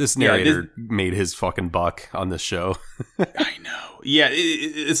 Yes. This narrator made his fucking buck on this show. I know. Yeah,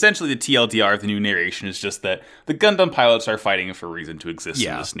 essentially the TLDR of the new narration is just that the Gundam pilots are fighting for a reason to exist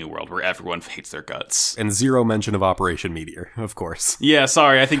in this new world where everyone hates their guts. And zero mention of Operation Meteor, of course. Yeah,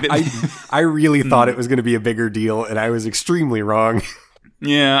 sorry, I think that... I really thought it was going to be a bigger deal, and I was extremely wrong.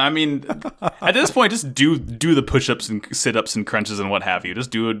 Yeah, I mean, at this point, just do the push-ups and sit-ups and crunches and what have you.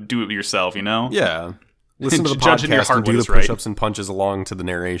 Just do it yourself, you know? Yeah. Listen to the Judge in your podcast heart and do what the is right. push-ups and punches along to the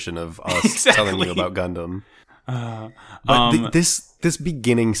narration of us telling you about Gundam. This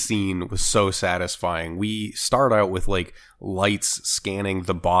beginning scene was so satisfying. We start out with like lights scanning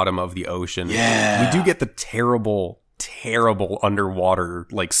the bottom of the ocean. Yeah. We do get the terrible underwater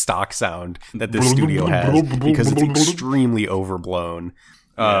like stock sound that this studio has because it's extremely overblown.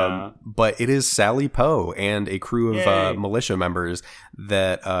 But it is Sally Poe and a crew of militia members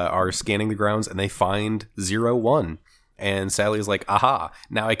that are scanning the grounds, and they find 01. And Sally's like, aha,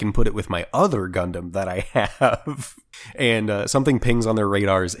 now I can put it with my other Gundam that I have. And something pings on their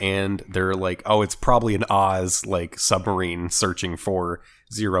radars, and they're like, oh, it's probably an Oz like submarine searching for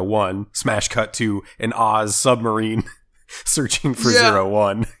 01. Smash cut to an Oz submarine searching for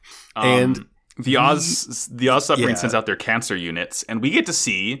 01. And the Oz submarine sends out their cancer units, and we get to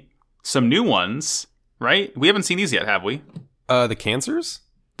see some new ones, right? We haven't seen these yet, have we? The Cancers?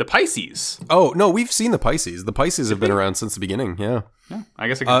 The Pisces. Oh, no, we've seen the Pisces. The Pisces have been around since the beginning, yeah. I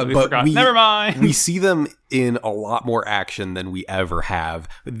guess I completely forgot. Never mind. We see them in a lot more action than we ever have.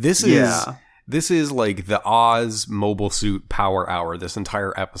 This is like the Oz Mobile Suit Power Hour this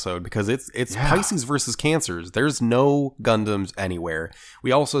entire episode, because it's Pisces versus Cancers. There's no Gundams anywhere.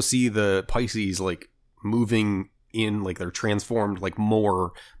 We also see the Pisces like moving in, like they're transformed like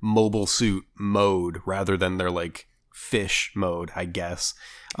more mobile suit mode rather than their like fish mode, I guess.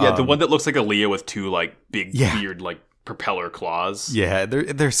 Yeah, the one that looks like a Leo with two like big weird like propeller claws. Yeah,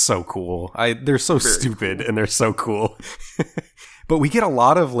 they're so cool. They're so very stupid cool. And they're so cool. But we get a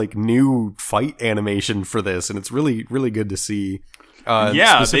lot of like new fight animation for this, and it's really, really good to see. They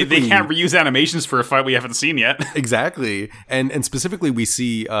can't reuse animations for a fight we haven't seen yet. Exactly, and specifically we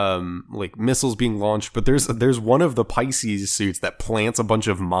see like missiles being launched, but there's one of the Pisces suits that plants a bunch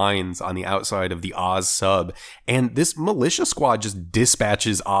of mines on the outside of the Oz sub, and this militia squad just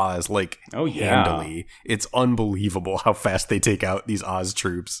dispatches Oz like handily. It's unbelievable how fast they take out these Oz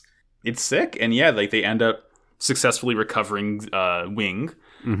troops. It's sick, and like they end up successfully recovering Wing.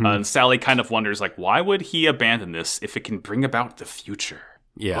 Mm-hmm. And Sally kind of wonders, like, why would he abandon this if it can bring about the future?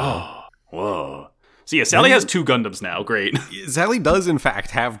 Yeah. Whoa. So yeah, Sally has 2 Gundams now. Great. Sally does, in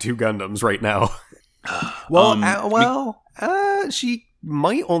fact, have 2 Gundams right now. She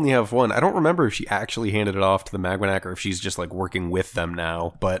might only have 1. I don't remember if she actually handed it off to the Magmanak or if she's just, like, working with them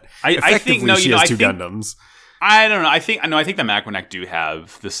now. But effectively, she has 2 Gundams. I don't know. I think the Magmanak do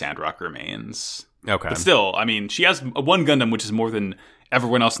have the Sandrock remains. Okay. But still, I mean, she has 1 Gundam, which is more than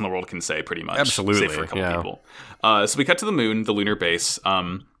everyone else in the world can say, pretty much. Absolutely. Save for a couple people. So we cut to the moon, the lunar base.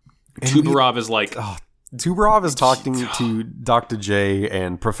 Tubarov is like... Tubarov is talking to Dr. J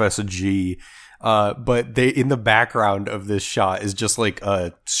and Professor G, but they in the background of this shot is just like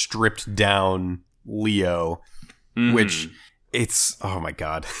a stripped down Leo, which it's... Oh my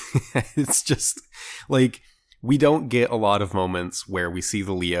god. It's just like... We don't get a lot of moments where we see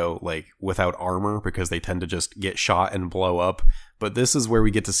the Leo like without armor because they tend to just get shot and blow up. But this is where we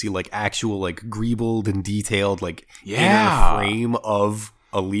get to see like actual like greebled and detailed like inner frame of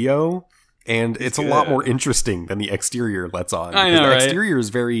a Leo. And it's a lot more interesting than the exterior lets on. I know, the right? exterior is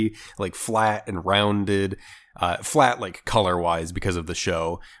very like flat and rounded, flat like color wise because of the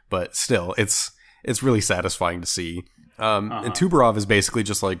show. But still, it's really satisfying to see. And Tubarov is basically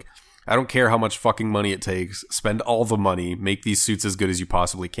just like, I don't care how much fucking money it takes. Spend all the money. Make these suits as good as you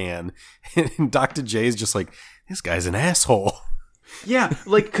possibly can. And Dr. J is just like, this guy's an asshole. Yeah,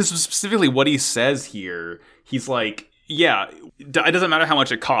 like, because specifically what he says here, he's like, yeah, it doesn't matter how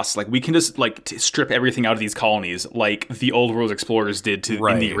much it costs. Like, we can just, like, strip everything out of these colonies like the old world explorers did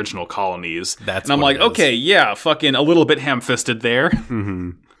in the original colonies. That's and I'm like, okay, yeah, fucking a little bit ham-fisted there.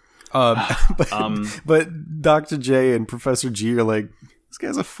 Mm-hmm. But Dr. J and Professor G are like, this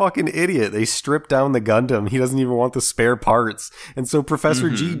guy's a fucking idiot. They stripped down the Gundam. He doesn't even want the spare parts. And so Professor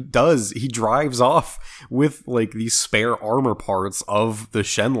G does. He drives off with like these spare armor parts of the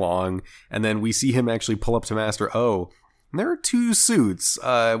Shenlong. And then we see him actually pull up to Master O. And there are 2 suits.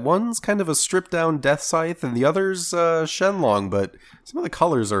 One's kind of a stripped down Death Scythe and the other's Shenlong. But some of the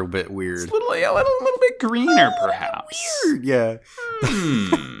colors are a bit weird. It's a little bit greener, perhaps. Weird, yeah.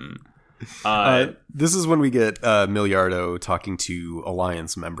 This is when we get Miliardo talking to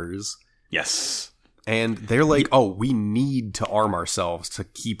Alliance members. Yes. And they're like, oh, we need to arm ourselves to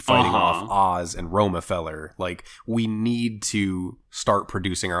keep fighting off Oz and Romefeller. Like, we need to start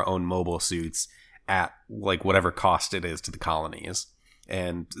producing our own mobile suits at, like, whatever cost it is to the colonies.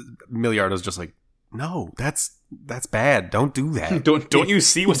 And Milliardo's just like, no, that's bad. Don't do that. Don't you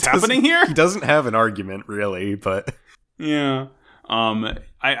see what's happening here? He doesn't have an argument, really, but... Yeah.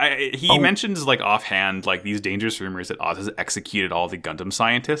 He mentions, like, offhand, like, these dangerous rumors that Oz has executed all the Gundam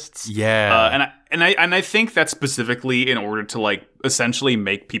scientists. Yeah. And I think that's specifically in order to, like, essentially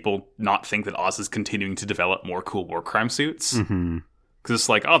make people not think that Oz is continuing to develop more cool war crime suits. Mm-hmm. Because it's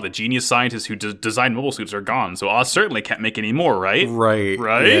like, oh, the genius scientists who designed mobile suits are gone, so Oz certainly can't make any more, right? Right.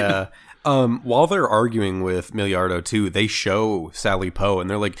 Yeah. While they're arguing with Milliardo too, they show Sally Poe and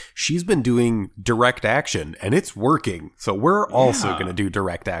they're like, she's been doing direct action and it's working. So we're also going to do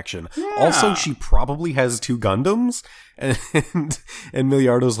direct action. Yeah. Also, she probably has 2 Gundams. And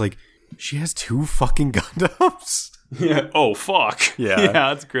Milliardo's like, she has 2 fucking Gundams? Yeah. Oh, fuck. Yeah. Yeah,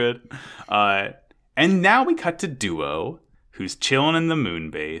 that's good. And now we cut to Duo, who's chilling in the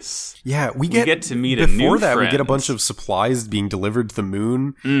moon base. Yeah, we get to meet a new before that, friend. we get a bunch of supplies being delivered to the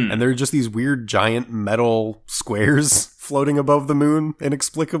moon, and they're just these weird giant metal squares floating above the moon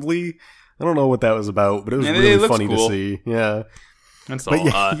inexplicably. I don't know what that was about, but it was really funny to see. Yeah. That's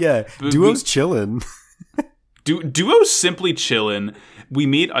all. Yeah, Duo's chilling. Duo's simply chilling. We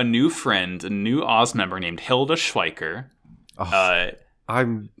meet a new friend, a new Oz member named Hilda Schweiker.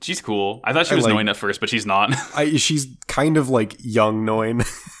 She's cool. I thought she was Noin at first, but she's not. She's kind of like young Noin.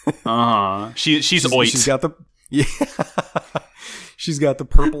 She's oit. She's got the she's got the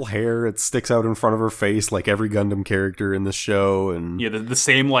purple hair. It sticks out in front of her face like every Gundam character in the show, and yeah, the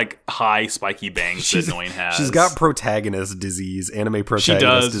same like high spiky bangs that Noin has. She's got protagonist disease, anime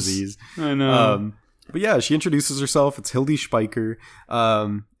protagonist disease. I know. But yeah, she introduces herself. It's Hildy Speicher.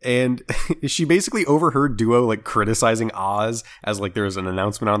 And she basically overheard Duo like criticizing Oz as like there was an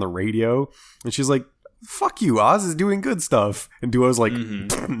announcement on the radio. And she's like, fuck you, Oz is doing good stuff. And Duo's like,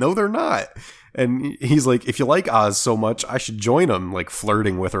 no, they're not. And he's like, if you like Oz so much, I should join him, like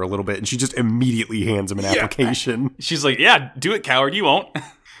flirting with her a little bit. And she just immediately hands him an application. She's like, yeah, do it, coward, you won't.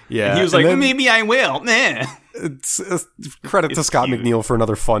 Yeah. And he was like, maybe I will. Nah. It's credit to Scott McNeil for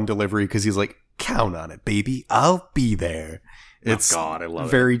another fun delivery, because he's like, count on it, baby. I'll be there. It's I love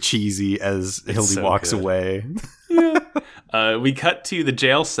very cheesy as Hildy walks away. Yeah. We cut to the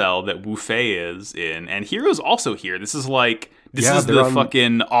jail cell that Wu Fei is in, and Hero's also here. This is the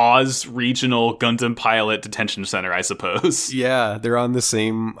fucking Oz regional Gundam pilot detention center, I suppose. Yeah, they're on the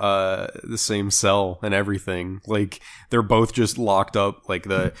same cell and everything. Like, they're both just locked up. Like,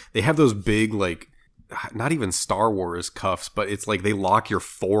 they have those big, like, not even Star Wars cuffs, but it's like they lock your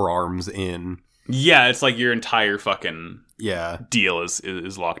forearms in. Yeah, it's like your entire fucking yeah deal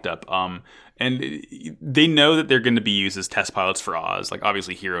is locked up. And they know that they're going to be used as test pilots for Oz. Like,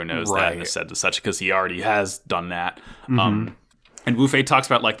 obviously, Hero knows that and has said as such because he already has done that. Mm-hmm. And Wu Fei talks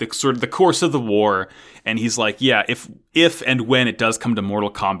about like the course of the war, and he's like, yeah, if and when it does come to mortal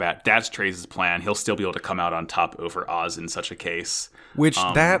combat, that's Treize's plan. He'll still be able to come out on top over Oz in such a case. Which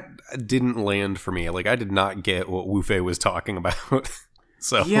that didn't land for me. Like, I did not get what Wu Fei was talking about.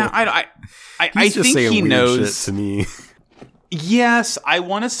 So yeah, I think he knows. Shit to me. Yes, I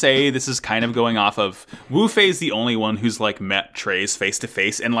want to say this is kind of going off of Wu Fei's the only one who's like met Treize face to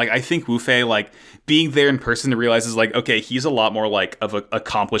face, and like I think Wu Fei, like being there in person, realizes like, okay, he's a lot more like of an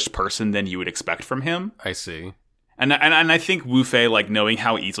accomplished person than you would expect from him. I see. And I think Wu Fei, like knowing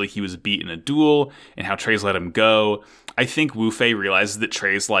how easily he was beat in a duel and how Treize let him go, I think Wu Fei realizes that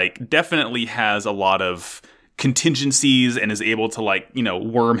Treize like definitely has a lot of contingencies and is able to like, you know,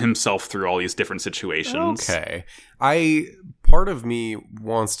 worm himself through all these different situations. Okay. Part of me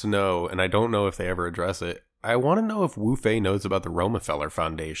wants to know, and I don't know if they ever address it, I want to know if Wu Fei knows about the Romefeller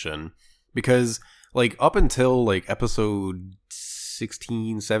Foundation. Because, like, up until, like, episode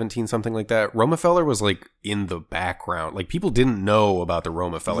 16, 17, something like that, Romefeller was, like, in the background. Like, people didn't know about the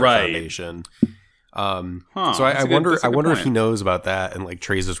Romefeller Foundation. So I wonder if he knows about that and like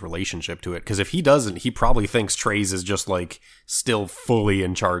Treize's relationship to it, because if he doesn't, he probably thinks Treize is just like still fully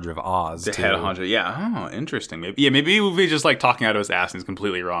in charge of Oz. The head honcho. Yeah. Oh, interesting. Maybe Wu Fei just like talking out of his ass and is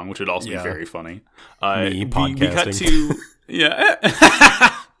completely wrong, which would also be very funny. Me podcasting. We cut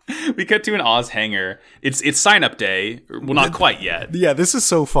to we cut to an Oz hangar. It's sign up day. Well, not quite yet. Yeah, this is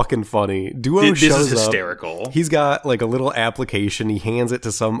so fucking funny. Duo this shows is hysterical. Up. He's got like a little application. He hands it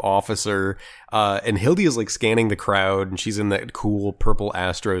to some officer, and Hildy is like scanning the crowd, and she's in that cool purple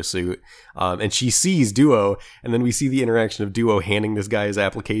Astro suit, and she sees Duo, and then we see the interaction of Duo handing this guy his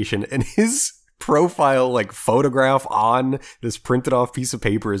application, and his profile like photograph on this printed off piece of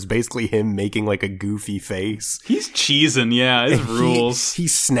paper is basically him making like a goofy face. He's cheesing, yeah, his rules. He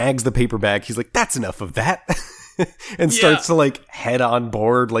snags the paperback. He's like, that's enough of that. And starts to like head on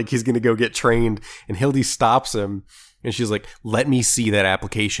board like he's gonna go get trained. And Hildy stops him and she's like, let me see that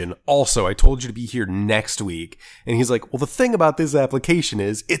application. Also, I told you to be here next week. And he's like, well, the thing about this application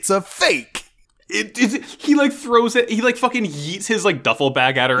is it's a fake. He like throws it, he like fucking yeets his like duffel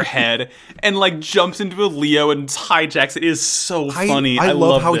bag at her head and like jumps into a Leo and hijacks it. It is so funny. I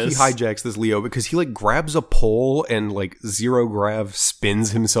love how this. he hijacks this Leo because he like grabs a pole and like zero grav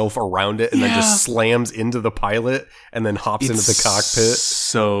spins himself around it and then just slams into the pilot and then hops into the cockpit.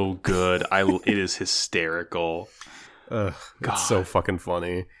 So good. It is hysterical. It's so fucking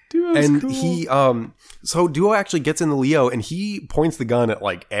funny. Duo's and cool. he so Duo actually gets in the Leo and he points the gun at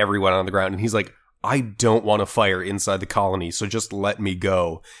like everyone on the ground and he's like, I don't want to fire inside the colony, so just let me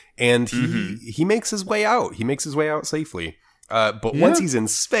go. And he makes his way out. He makes his way out safely. But once he's in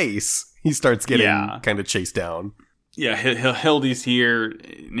space, he starts getting kind of chased down. Yeah, Hildy's here,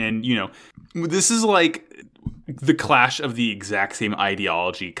 and you know, this is like the clash of the exact same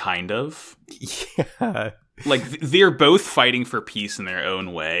ideology, kind of. Yeah. Like, they're both fighting for peace in their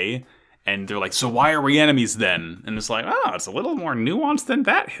own way, and they're like, so why are we enemies then? And it's like, it's a little more nuanced than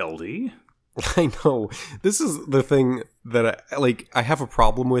that, Hildy. I know. This is the thing that I have a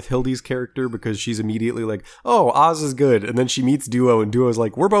problem with Hildy's character because she's immediately like, oh, Oz is good. And then she meets Duo and Duo's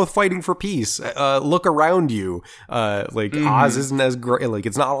like, we're both fighting for peace. Look around you. Oz isn't as great. Like,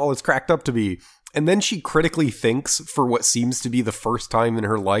 it's not all it's cracked up to be. And then she critically thinks for what seems to be the first time in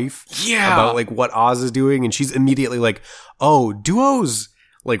her life about like what Oz is doing. And she's immediately like, oh, Duo's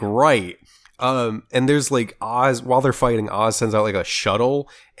like right. And there's like Oz, while they're fighting, Oz sends out like a shuttle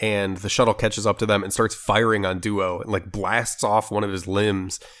and the shuttle catches up to them and starts firing on Duo and like blasts off one of his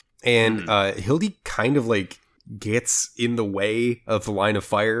limbs. And Hildy kind of like gets in the way of the line of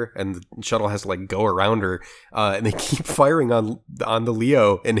fire and the shuttle has to like go around her. And they keep firing on the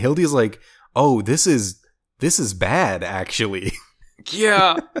Leo. And Hildy's like, oh, this is bad, actually.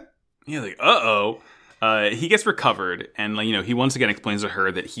 Yeah. Yeah, like, uh-oh. He gets recovered, and like, you know, he once again explains to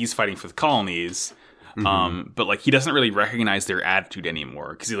her that he's fighting for the colonies, but like he doesn't really recognize their attitude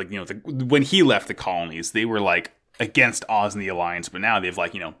anymore because he like, you know, when he left the colonies, they were like against Oz and the Alliance, but now they've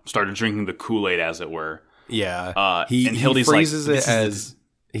like, you know, started drinking the Kool-Aid, as it were. Yeah, and Hildy's phrases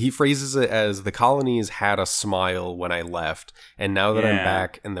he phrases it as the colonies had a smile when I left, and now that I'm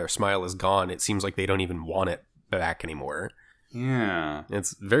back and their smile is gone, it seems like they don't even want it back anymore. Yeah,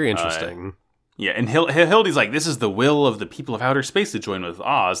 it's very interesting. Yeah, and Hildy's like, this is the will of the people of outer space to join with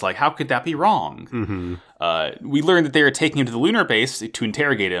Oz. Like, how could that be wrong? We learned that they are taking him to the lunar base to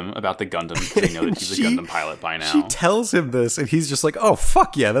interrogate him about the Gundam. They know that he's a Gundam pilot by now. She tells him this, and he's just like, oh,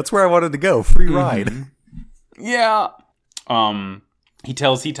 fuck yeah, that's where I wanted to go. Free ride. Yeah. He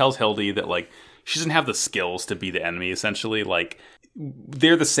tells Hildy that, like, she doesn't have the skills to be the enemy, essentially. Like,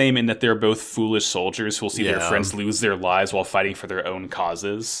 they're the same in that they're both foolish soldiers who will see their friends lose their lives while fighting for their own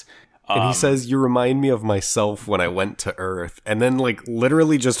causes. And he says, you remind me of myself when I went to Earth. And then, like,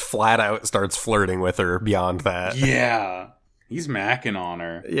 literally just flat out starts flirting with her beyond that. Yeah. He's macking on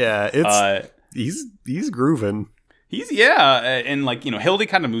her. Yeah, it's... he's grooving. And, like, you know, Hildy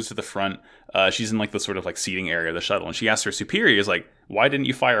kind of moves to the front. She's in, like, the sort of, like, seating area of the shuttle. And she asks her superiors, like, why didn't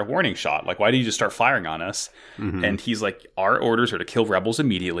you fire a warning shot? Like, why did you just start firing on us? And he's like, our orders are to kill rebels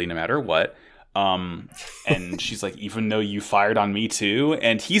immediately, no matter what. And she's like, even though you fired on me too.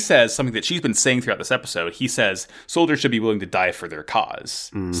 And he says something that she's been saying throughout this episode. He says soldiers should be willing to die for their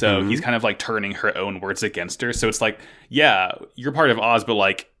cause. So he's kind of like turning her own words against her. So it's like, yeah, you're part of Oz, but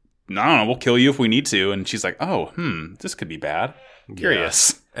like, no, we'll kill you if we need to. And she's like, oh, this could be bad.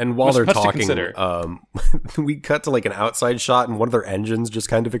 Curious. Yeah. And while they're talking, we cut to like an outside shot and one of their engines just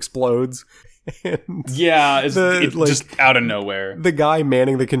kind of explodes. And it's just out of nowhere. The guy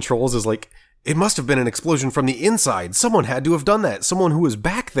manning the controls is like, it must have been an explosion from the inside. Someone had to have done that. Someone who was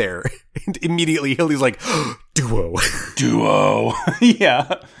back there. And immediately Hildy's like, Duo.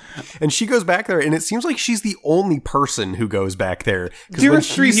 Yeah. And she goes back there, and it seems like she's the only person who goes back there. There are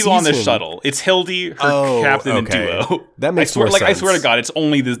three people on this shuttle. It's Hildy, her captain, and Duo. That makes more sense. I swear to God, it's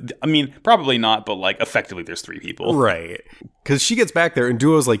only this. I mean, probably not, but like effectively, there's three people. Right. Because she gets back there, and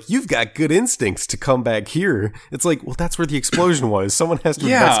Duo's like, you've got good instincts to come back here. It's like, well, that's where the explosion was. Someone has to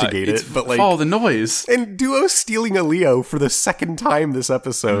investigate it. But like, follow the noise. And Duo's stealing a Leo for the second time this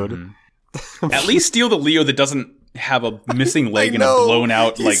episode. At least steal the Leo that doesn't have a missing leg and a blown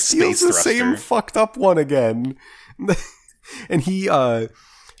out like space thruster. Same fucked up one again. And he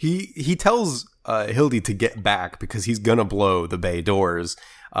tells Hildy to get back because he's gonna blow the bay doors.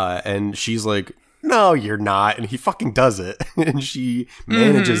 And she's like, no, you're not. And he fucking does it. And she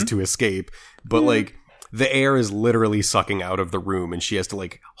manages to escape. But like the air is literally sucking out of the room and she has to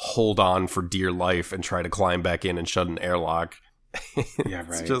like hold on for dear life and try to climb back in and shut an airlock. Yeah, right.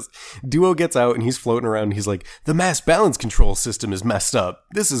 It's just Duo gets out and he's floating around and he's like, the mass balance control system is messed up.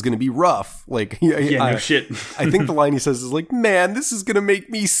 This is going to be rough. Like, no shit. I think the line he says is like, man, this is going to make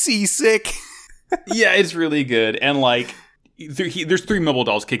me seasick. Yeah, it's really good. And like, there's 3 mobile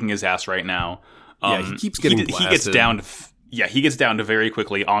dolls kicking his ass right now. He keeps getting blasted. He gets down to very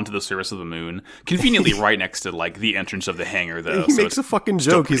quickly onto the surface of the moon, conveniently right next to like the entrance of the hangar, though. He makes a fucking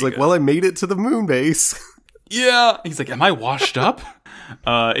joke. He's like, well, I made it to the moon base. Yeah. He's like, am I washed up?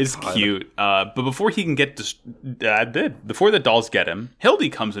 It's cute. But before he can get before the dolls get him, Hildy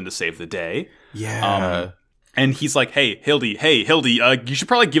comes in to save the day. Yeah. And he's like, hey, Hildy, you should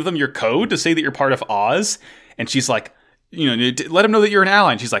probably give them your code to say that you're part of Oz. And she's like, let them know that you're an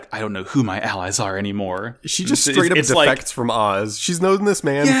ally. And she's like, I don't know who my allies are anymore. She just straight up defects from Oz. She's known this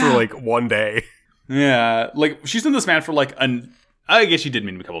man for like one day. Yeah, like she's known this man for like I guess she did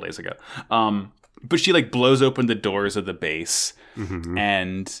meet him a couple days ago. But she like blows open the doors of the base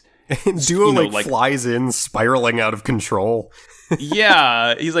and Duo flies in, spiraling out of control.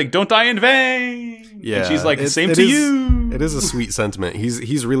 Yeah, he's like, don't die in vain. Yeah, and she's like, same to you. It is a sweet sentiment.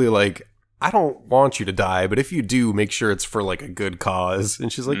 He's really like, I don't want you to die, but if you do, make sure it's for like a good cause.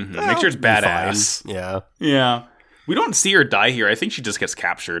 And she's like, make sure it's badass. Yeah. We don't see her die here. I think she just gets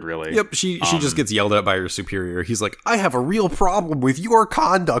captured, really. Yep, she just gets yelled at by her superior. He's like, I have a real problem with your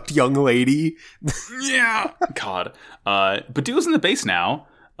conduct, young lady. Yeah. God. But Duo's in the base now.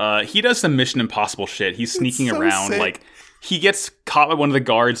 He does some Mission Impossible shit. He's sneaking around. Sick. Like, he gets caught by one of the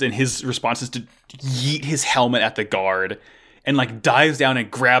guards, and his response is to yeet his helmet at the guard. And like dives down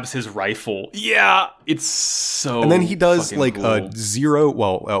and grabs his rifle. Yeah, it's so. And then he does like cool. a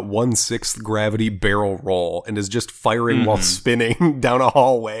 1/6 gravity barrel roll and is just firing while spinning down a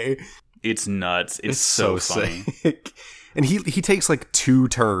hallway. It's nuts. It's so funny. Sick. And he takes like 2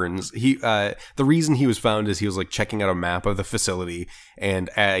 turns. The reason he was found is he was like checking out a map of the facility,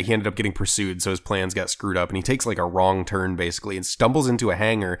 and he ended up getting pursued, so his plans got screwed up. And he takes like a wrong turn basically, and stumbles into a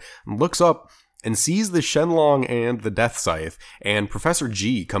hangar and looks up and sees the Shenlong and the Death Scythe, and Professor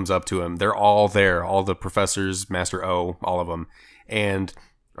G comes up to him. They're all there, all the professors, Master O, all of them. And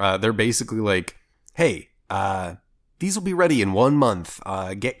they're basically like, hey, these will be ready in 1 month.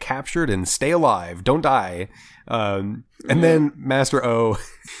 Get captured and stay alive. Don't die. And then Master O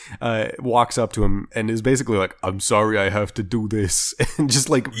walks up to him and is basically like, I'm sorry I have to do this. And just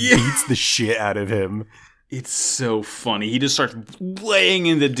like beats the shit out of him. It's so funny. He just starts laying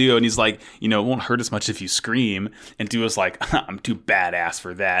into Duo, and he's like, it won't hurt as much if you scream. And Duo's like, I'm too badass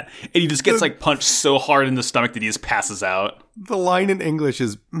for that. And he just gets like punched so hard in the stomach that he just passes out. The line in English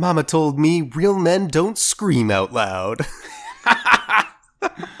is, Mama told me real men don't scream out loud.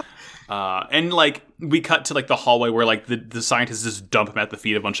 And like we cut to like the hallway where like the scientists just dump him at the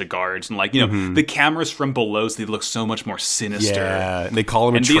feet of a bunch of guards, and like the cameras from below, so they look so much more sinister. Yeah, and they call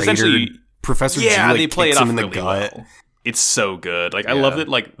him a traitor. Professor G they play it off him in the really gut. Well. It's so good. Like I love that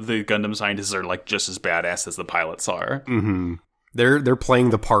like the Gundam scientists are like just as badass as the pilots are. Mm-hmm. They're playing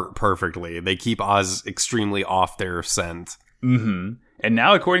the part perfectly. They keep Oz extremely off their scent. Mm-hmm. And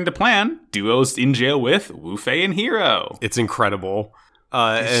now, according to plan, Duo's in jail with Wu Fei and Hero. It's incredible.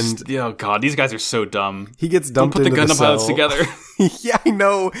 Oh god, these guys are so dumb. He gets dumped into the cell. Don't put the Gundam pilots together. Yeah, I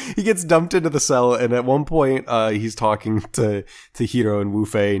know. He gets dumped into the cell, and at one point, he's talking to Hiro and Wu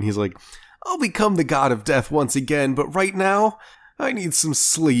Fei, and he's like, I'll become the god of death once again, but right now, I need some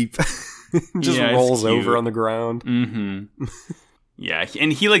sleep. Just rolls over on the ground. Mm-hmm. Yeah,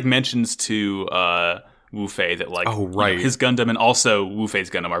 and he like mentions to Wu Fei that like his Gundam and also Wu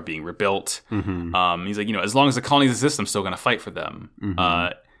Fei's Gundam are being rebuilt. Mm-hmm. He's like, as long as the colonies exist, I'm still going to fight for them.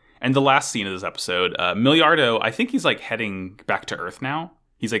 Mm-hmm. And the last scene of this episode, Milliardo, I think he's like heading back to Earth now.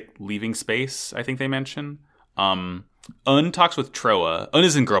 He's like leaving space, I think they mention. Un talks with Troa. Un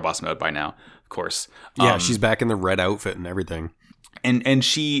is in girl boss mode by now, of course. Yeah, she's back in the red outfit and everything. And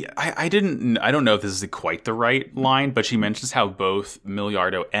she, I don't know if this is quite the right line, but she mentions how both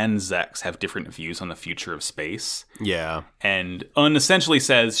Milliardo and Zex have different views on the future of space. Yeah. And Un essentially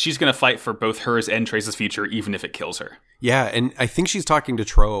says she's going to fight for both hers and Trace's future, even if it kills her. Yeah, and I think she's talking to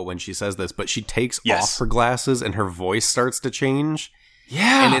Troa when she says this, but she takes off her glasses and her voice starts to change.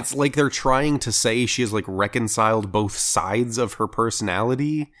 Yeah. And it's like they're trying to say she has like reconciled both sides of her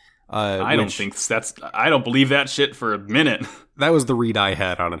personality. I don't believe that shit for a minute. That was the read I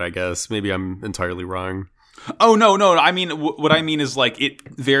had on it, I guess. Maybe I'm entirely wrong. Oh, no. I mean, what I mean is like it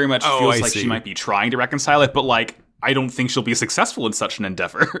very much feels like she might be trying to reconcile it, but like I don't think she'll be successful in such an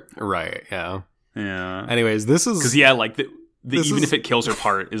endeavor. Right, yeah. Yeah. Anyways, this is... Because, yeah, like, even if it kills her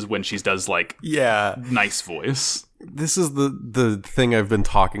part is when she does, like, nice voice. This is the thing I've been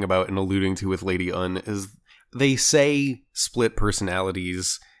talking about and alluding to with Lady Un, is they say split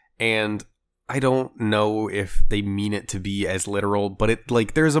personalities, and I don't know if they mean it to be as literal, but it,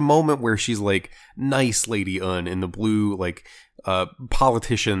 like, there's a moment where she's like, nice Lady Un in the blue, like,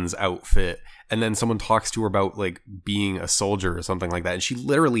 politician's outfit, and then someone talks to her about, like, being a soldier or something like that, and she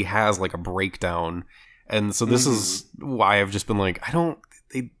literally has, like, a breakdown. And so this is why I've just been like,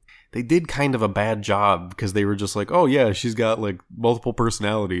 they did kind of a bad job, because they were just like, oh yeah, she's got, like, multiple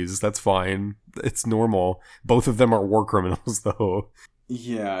personalities, that's fine, it's normal. Both of them are war criminals, though.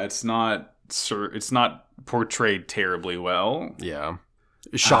 Yeah, it's not portrayed terribly well. Yeah.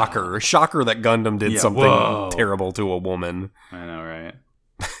 Shocker that Gundam did something terrible to a woman. I know, right?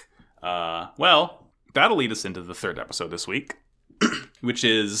 Well, that'll lead us into the third episode this week, which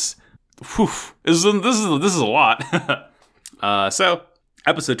is, this is a lot. So,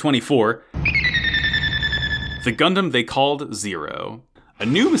 episode 24, The Gundam They Called Zero. A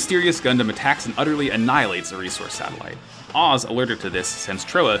new mysterious Gundam attacks and utterly annihilates a resource satellite. Oz, alerted to this, sends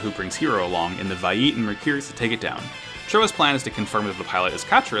Troa, who brings Hiro along, in the Vaiit and Mercurius to take it down. Troa's plan is to confirm that the pilot is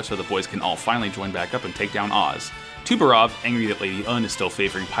Katra so the boys can all finally join back up and take down Oz. Tubarov, angry that Lady Un is still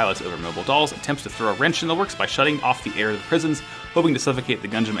favoring pilots over mobile dolls, attempts to throw a wrench in the works by shutting off the air of the prisons, hoping to suffocate the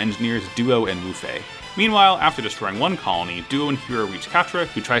Gundam engineers Duo and Wufei. Meanwhile, after destroying one colony, Duo and Hiro reach Katra,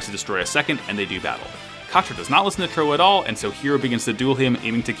 who tries to destroy a second, and they do battle. Katra does not listen to Troa at all, and so Hiro begins to duel him,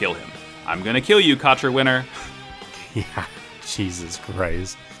 aiming to kill him. I'm gonna kill you, Katra winner. Yeah, Jesus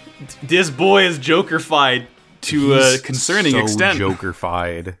Christ. This boy is Joker-fied to a concerning extent.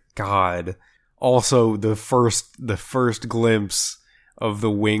 Joker-fied. God. Also, the first glimpse of the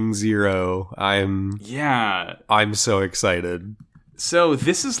Wing Zero. I'm so excited. So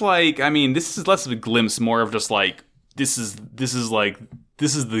this is like, I mean, this is less of a glimpse, more of just like, this is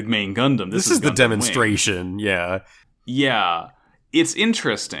the main Gundam. This is the demonstration. Wing. Yeah. Yeah. It's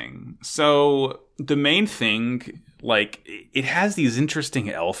interesting. So the main thing, like, it has these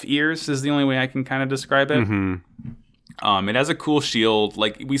interesting elf ears, is the only way I can kind of describe it. Mm-hmm. It has a cool shield.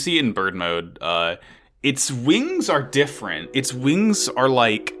 Like, we see it in bird mode. Its wings are different. Its wings are,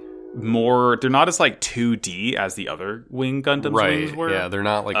 like, more... They're not as, like, 2D as the other Wing Gundam's wings were. Yeah, they're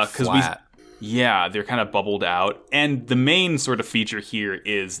not, like, flat. Yeah, they're kind of bubbled out. And the main sort of feature here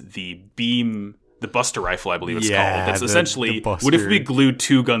is the beam... The Buster Rifle, I believe it's called. That's essentially... What if we glued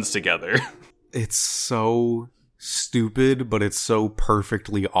two guns together? It's so stupid, but it's so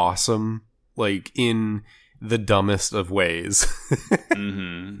perfectly awesome. Like, in the dumbest of ways.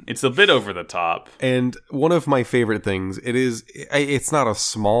 Mm-hmm. It's a bit over the top. And one of my favorite things, it's not a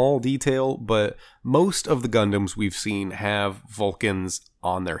small detail, but most of the Gundams we've seen have Vulcans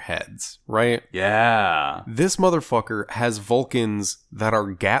on their heads, right? Yeah. This motherfucker has Vulcans that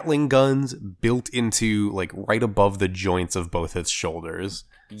are Gatling guns built into, like, right above the joints of both its shoulders.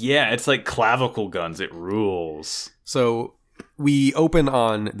 Yeah, it's like clavicle guns. It rules. So we open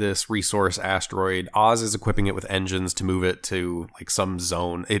on this resource asteroid. Oz is equipping it with engines to move it to, like, some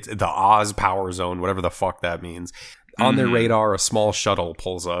zone. It's the Oz power zone, whatever the fuck that means. On their radar, a small shuttle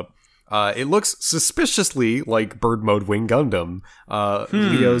pulls up. It looks suspiciously like bird mode Wing Gundam.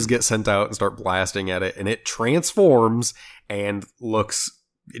 Leos get sent out and start blasting at it, and it transforms and looks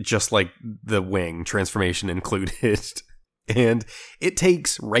just like the Wing, transformation included. And it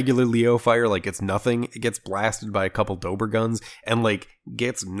takes regular Leo fire like it's nothing. It gets blasted by a couple Dober guns and, like,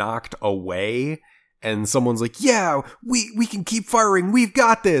 gets knocked away. And someone's like, yeah, we can keep firing. We've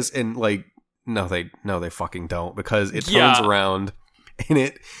got this. And, like, no, they fucking don't, because it turns around and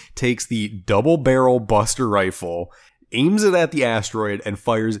it takes the double barrel Buster Rifle, aims it at the asteroid, and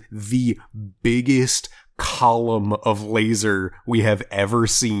fires the biggest column of laser we have ever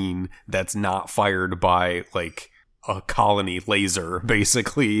seen that's not fired by, like, a colony laser,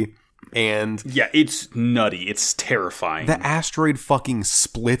 basically. And yeah, it's nutty. It's terrifying. The asteroid fucking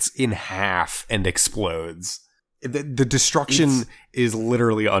splits in half and explodes. The destruction is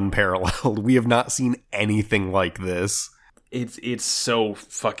literally unparalleled. We have not seen anything like this. It's so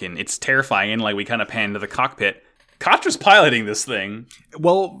fucking... It's terrifying. And, like, we kind of pan to the cockpit. Katra's piloting this thing.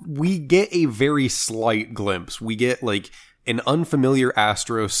 Well, we get a very slight glimpse. We get, like, an unfamiliar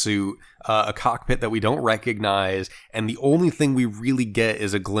Astro suit, a cockpit that we don't recognize, and the only thing we really get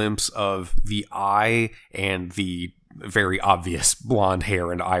is a glimpse of the eye and the very obvious blonde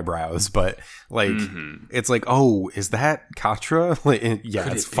hair and eyebrows. But, like, it's like, oh, is that Katra? Like,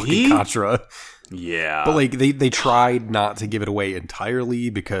 yeah, it's fucking Katra. Yeah. But, like, they tried not to give it away entirely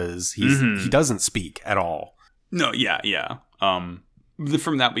because he doesn't speak at all. No, yeah.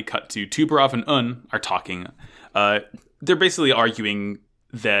 From that we cut to Tubarov and Un are talking. They're basically arguing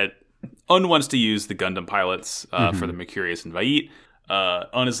that Un wants to use the Gundam pilots for the Mercurius and Vaiit.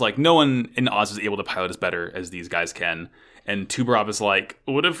 Un is like, no one in Oz is able to pilot as better as these guys can. And Tubarov is like,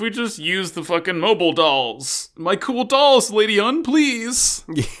 what if we just use the fucking mobile dolls? My cool dolls, Lady Un, please.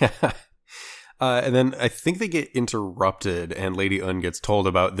 Yeah. And then I think they get interrupted and Lady Un gets told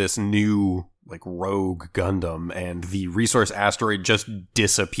about this new, like, rogue Gundam and the resource asteroid just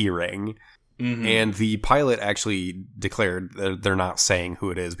disappearing. Mm-hmm. And the pilot actually declared, they're not saying who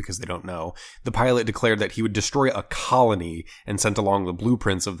it is because they don't know. The pilot declared that he would destroy a colony and sent along the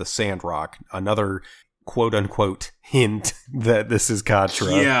blueprints of the Sandrock. Another quote-unquote hint that this is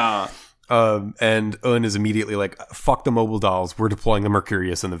Katra. Yeah. And Un is immediately like, fuck the mobile dolls. We're deploying the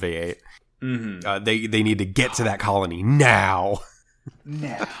Mercurius and the V8. Mm-hmm. They need to get to that colony now.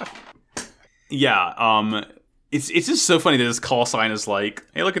 Yeah. It's just so funny that this call sign is like,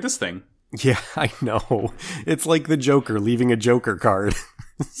 hey, look at this thing. Yeah, I know. It's like the Joker leaving a Joker card.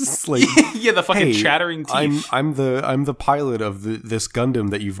 It's like, yeah, the fucking chattering teeth. I'm the pilot of this Gundam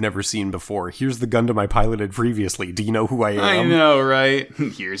that you've never seen before. Here's the Gundam I piloted previously. Do you know who I am? I know, right?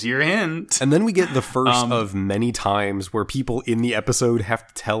 Here's your hint. And then we get the first of many times where people in the episode have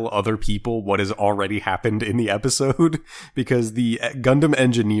to tell other people what has already happened in the episode, because the Gundam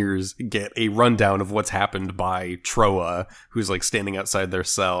engineers get a rundown of what's happened by Troa, who's like standing outside their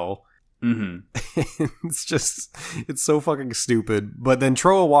cell. Mm-hmm. It's so fucking stupid. But then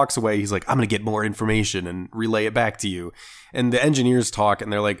Troa walks away. He's like, I'm gonna get more information and relay it back to you. And the engineers talk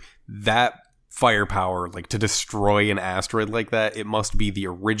and they're like, that firepower, like to destroy an asteroid like that, it must be the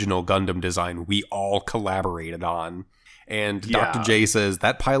original Gundam design we all collaborated on. And yeah. Dr. J says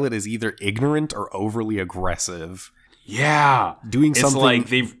that pilot is either ignorant or overly aggressive. Yeah. Doing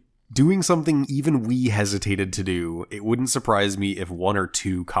something even we hesitated to do. It wouldn't surprise me if 1 or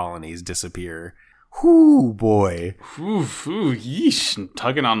 2 colonies disappear. Whoo, boy. Ooh, yeesh.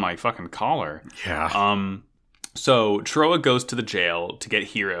 Tugging on my fucking collar. Yeah. So Troa goes to the jail to get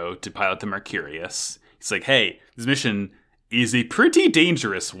Hiro to pilot the Mercurius. He's like, hey, this mission is a pretty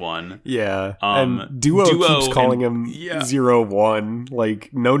dangerous one. Yeah. And Duo keeps calling him 01. Like,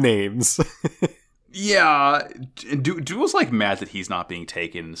 no names. Yeah, Duo's like mad that he's not being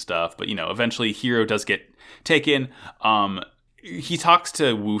taken and stuff, but eventually Hiro does get taken. He talks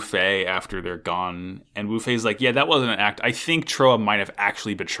to Wu Fei after they're gone, and Wu Fei's like, yeah, that wasn't an act. I think Troa might have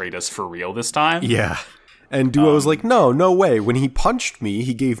actually betrayed us for real this time. Yeah. And Duo's like, no way. When he punched me,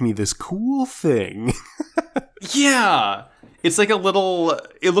 he gave me this cool thing. Yeah. It's like it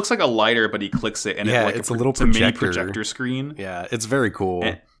looks like a lighter, but he clicks it, and it's a little projector. Mini projector screen. Yeah, it's very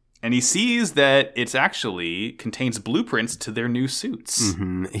cool. And he sees that it's actually contains blueprints to their new suits.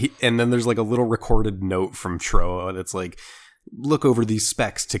 Mm-hmm. And then there's like a little recorded note from Troa that's like, look over these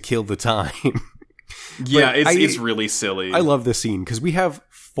specs to kill the time. Yeah, it's really silly. I love this scene because we have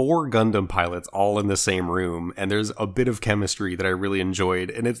 4 Gundam pilots all in the same room, and there's a bit of chemistry that I really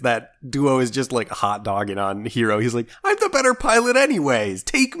enjoyed, and it's that Duo is just like hot dogging on Hiro. He's like, I'm the better pilot anyways.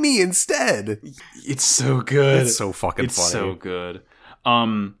 Take me instead. It's so good. It's so fucking funny. It's so good.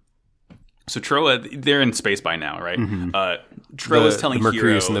 So Troa, they're in space by now, right? Mm-hmm. Troa's telling the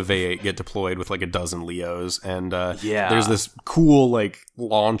Mercurius Hiro, and the V8 get deployed with like a dozen Leos, and yeah. There's this cool like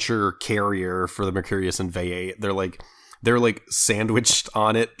launcher carrier for the Mercurius and V8. They're like sandwiched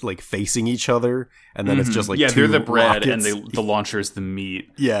on it, like facing each other, and then it's just like they're the bread rockets. And the launcher is the meat.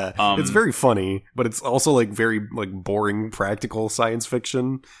 Yeah, it's very funny, but it's also like very like boring practical science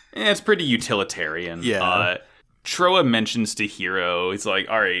fiction. It's pretty utilitarian. Yeah. Troa mentions to Hiro, he's like,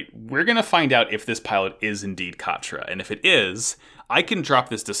 all right, we're going to find out if this pilot is indeed Katra. And if it is, I can drop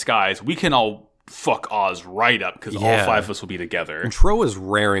this disguise. We can all fuck Oz right up because all 5 of us will be together. And Troa's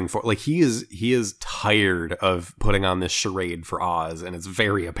raring for, like, he is tired of putting on this charade for Oz, and it's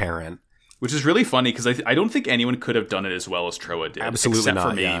very apparent. Which is really funny because I don't think anyone could have done it as well as Troa did. Absolutely except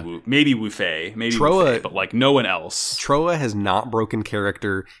not. For maybe Wu Fei. But like no one else. Troa has not broken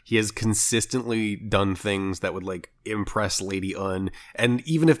character. He has consistently done things that would like impress Lady Un. And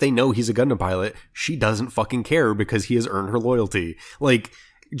even if they know he's a Gundam pilot, she doesn't fucking care because he has earned her loyalty. Like,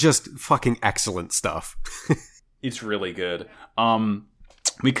 just fucking excellent stuff. It's really good.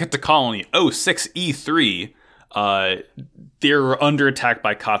 We cut to Colony 06E3. They're under attack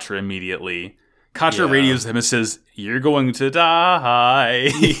by Katra immediately. Katra radios them and says, "You're going to die."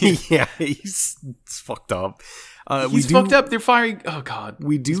 Yeah, he's fucked up. He's fucked up. They're firing. Oh god.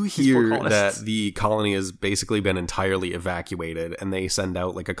 We do hear that the colony has basically been entirely evacuated, and they send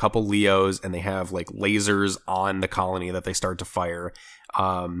out like a couple Leos, and they have like lasers on the colony that they start to fire.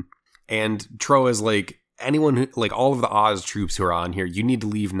 And Troa is like, anyone who, like, all of the Oz troops who are on here, you need to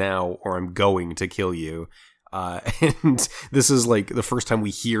leave now or I'm going to kill you. And this is like the first time we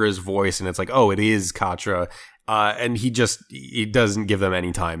hear his voice, and it's like, oh, it is Katra. And he doesn't give them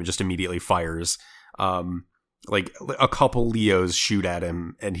any time and just immediately fires. Like a couple Leos shoot at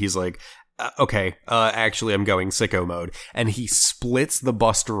him, and he's like, okay, actually I'm going sicko mode. And he splits the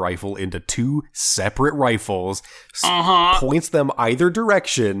Buster rifle into 2 separate rifles, points them either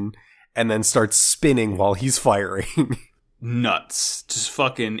direction, and then starts spinning while he's firing. Nuts. Just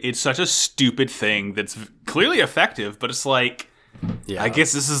fucking, it's such a stupid thing that's clearly effective, but it's like, I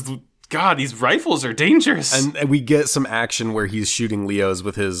guess this is, God, these rifles are dangerous. And we get some action where he's shooting Leos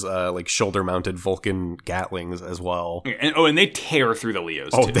with his like shoulder-mounted Vulcan Gatlings as well. And they tear through the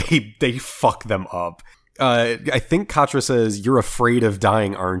Leos, too. They fuck them up. I think Katra says, you're afraid of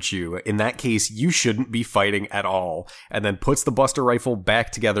dying, aren't you? In that case, you shouldn't be fighting at all. And then puts the Buster rifle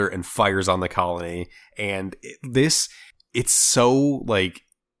back together and fires on the colony. And it's so, like,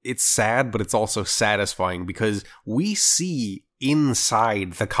 it's sad, but it's also satisfying because we see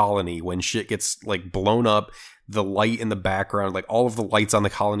inside the colony when shit gets, like, blown up, the light in the background, like, all of the lights on the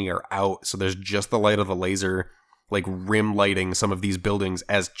colony are out, so there's just the light of the laser, like, rim lighting some of these buildings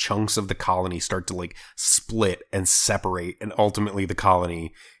as chunks of the colony start to, like, split and separate, and ultimately the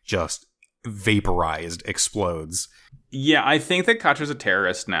colony just vaporized, explodes. Yeah, I think that Katra's a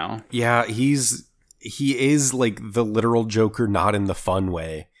terrorist now. Yeah, he is, like, the literal Joker, not in the fun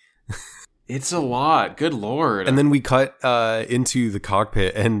way. It's a lot. Good Lord. And then we cut into the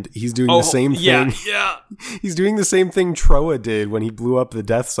cockpit, and he's doing the same thing. Yeah. He's doing the same thing Troa did when he blew up the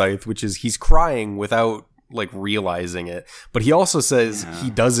Death Scythe, which is he's crying without, like, realizing it. But he also says he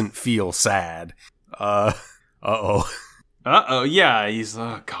doesn't feel sad. Uh-oh. Yeah. He's,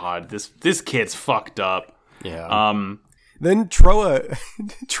 oh, God, this kid's fucked up. Yeah. Then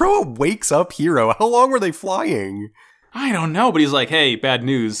Troa wakes up Hiro. How long were they flying? I don't know, but he's like, hey, bad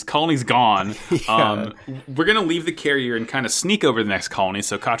news. Colony's gone. Yeah. We're going to leave the carrier and kind of sneak over the next colony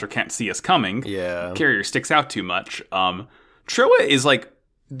so Katra can't see us coming. Yeah. Carrier sticks out too much. Troa is like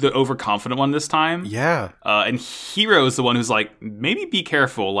the overconfident one this time. Yeah. And Hiro is the one who's like, maybe be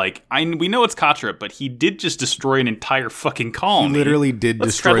careful. Like, we know it's Katra, but he did just destroy an entire fucking colony. He literally did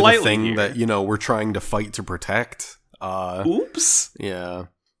Let's destroy tread the thing here. that, we're trying to fight to protect. Oops. Yeah.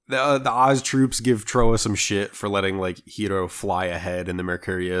 The Oz troops give Troa some shit for letting, like, Hiro fly ahead in the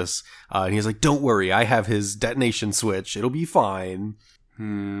Mercurius. And he's like, don't worry, I have his detonation switch. It'll be fine.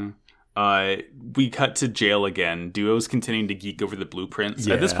 We cut to jail again. Duo's continuing to geek over the blueprints.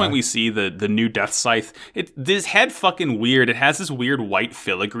 Yeah. At this point, we see the new Death Scythe. This head fucking weird. It has this weird white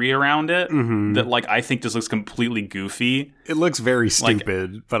filigree around it that, like, I think just looks completely goofy. It looks very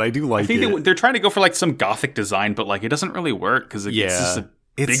stupid, but I do like it. I think they're trying to go for, like, some gothic design, but, like, it doesn't really work because it's just a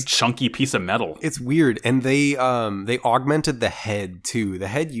big chunky piece of metal. It's weird. And they augmented the head, too. The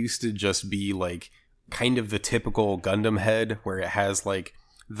head used to just be, like, kind of the typical Gundam head where it has, like,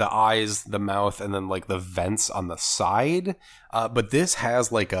 the eyes, the mouth, and then, like, the vents on the side. But this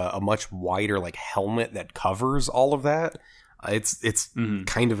has, like, a much wider, like, helmet that covers all of that. It's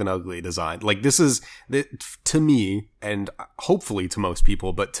kind of an ugly design. Like, this is, to me, and hopefully to most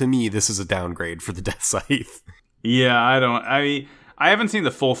people, but to me, this is a downgrade for the Death Scythe. Yeah, I haven't seen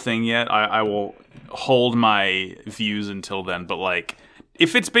the full thing yet. I will hold my views until then, but, like,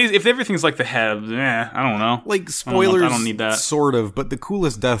 if everything's like the head, I don't know. Like, spoilers, I don't need that. Sort of, but the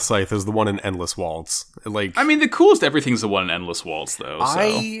coolest Death Scythe is the one in Endless Waltz. Like, I mean, the coolest everything's the one in Endless Waltz, though. So.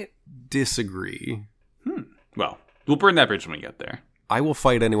 I disagree. Well, we'll burn that bridge when we get there. I will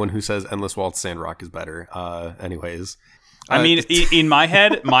fight anyone who says Endless Waltz Sandrock is better. Anyways. I mean, in my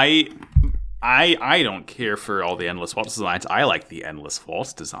head, I don't care for all the Endless Waltz designs. I like the Endless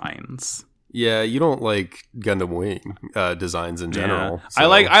Waltz designs. Yeah, you don't like Gundam Wing designs in general. Yeah.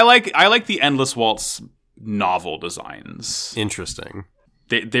 So. I like the Endless Waltz novel designs. Interesting.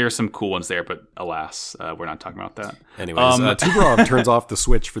 There are some cool ones there, but alas, we're not talking about that. Anyways, Tubarov turns off the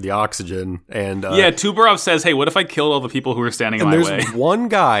switch for the oxygen, and Tubarov says, "Hey, what if I killed all the people who were standing in my way?" There's one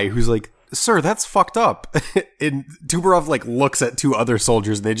guy who's like, "Sir, that's fucked up." And Tubarov, like, looks at 2 other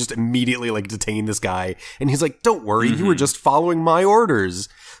soldiers, and they just immediately, like, detain this guy. And he's like, "Don't worry, you were just following my orders."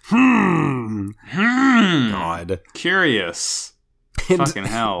 God. Curious. And fucking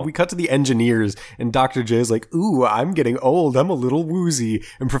hell. We cut to the engineers, and Dr. J is like, "Ooh, I'm getting old. I'm a little woozy."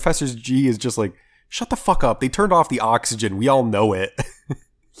 And Professor G is just like, "Shut the fuck up. They turned off the oxygen. We all know it."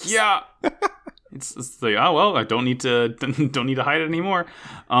 Yeah. It's like, oh well, I don't need to hide it anymore.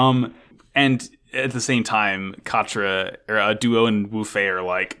 And at the same time, Katra or Duo and Wu Fei are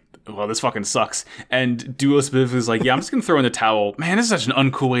like, well, this fucking sucks. And Duo specifically is like, yeah, I'm just gonna throw in the towel. Man, this is such an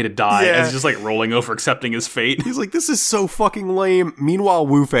uncool way to die. Yeah. As he's just like rolling over, accepting his fate. He's like, this is so fucking lame. Meanwhile,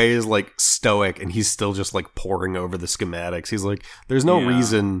 Wu Fei is like stoic and he's still just like poring over the schematics. He's like, there's no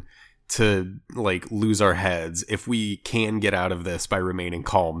reason to like lose our heads. If we can get out of this by remaining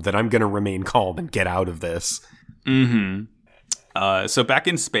calm, then I'm gonna remain calm and get out of this. So back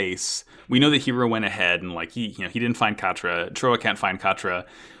in space, we know that Hiro went ahead and like he didn't find Katra. Troa can't find Katra.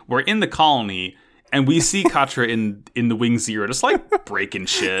 We're in the colony, and we see Katra in the Wing Zero, just like breaking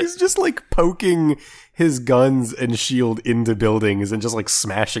shit. He's just like poking his guns and shield into buildings and just like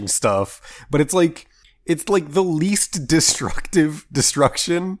smashing stuff. But it's like the least destructive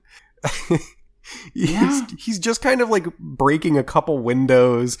destruction. He's just kind of like breaking a couple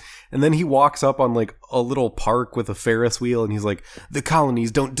windows, and then he walks up on like a little park with a Ferris wheel, and he's like, the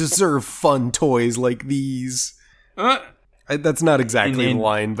colonies don't deserve fun toys like these. That's not exactly the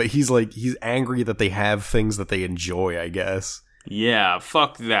line, but he's angry that they have things that they enjoy, I guess. Yeah,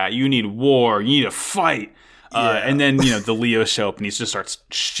 fuck that. You need war. You need to fight. And then, the Leos show up and he just starts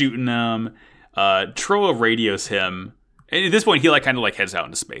shooting them. Troa radios him. And at this point, he kind of heads out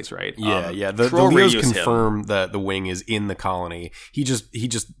into space, right? Yeah. The Leos confirm that the Wing is in the colony. He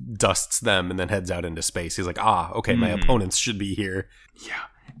just dusts them and then heads out into space. He's like, okay, my opponents should be here. Yeah.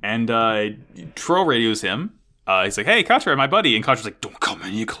 And Troa radios him. He's like, hey, Katra, my buddy. And Katra's like, don't come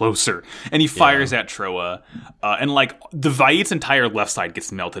any closer. And he fires at Troa. And the Vait's entire left side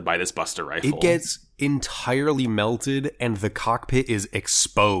gets melted by this Buster rifle. It gets entirely melted and the cockpit is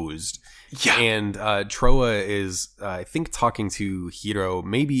exposed. Yeah. And Troa is, I think, talking to Hiro.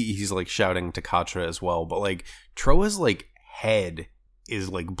 Maybe he's shouting to Katra as well. But Troa's head is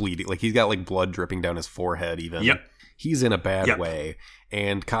bleeding. He's got blood dripping down his forehead even. Yep. He's in a bad way.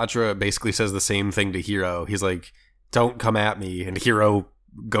 And Katra basically says the same thing to Hiro. He's like, don't come at me. And Hiro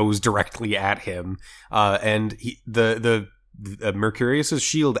goes directly at him. And the Mercurius's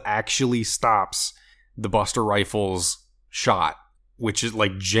shield actually stops the Buster rifle's shot, which is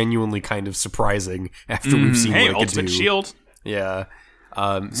genuinely kind of surprising after we've seen what it ultimate can do. Shield. Yeah.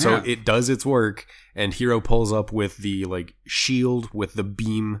 So it does its work, and Hiro pulls up with the shield with the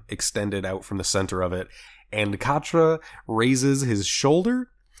beam extended out from the center of it, and Katra raises his shoulder,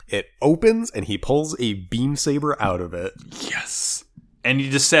 it opens, and he pulls a beam saber out of it. Yes. And he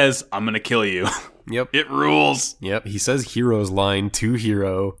just says, I'm gonna kill you. Yep. It rules. Yep. He says Hiro's line to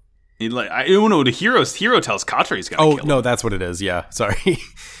Hiro. I don't know. Hiro tells Katra he's gonna kill him. Oh, no, that's what it is. Yeah, sorry.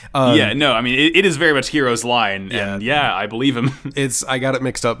 It is very much Hiro's line, and I believe him. I got it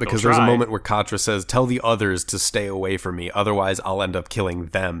mixed up because there's a moment where Katra says, tell the others to stay away from me, otherwise I'll end up killing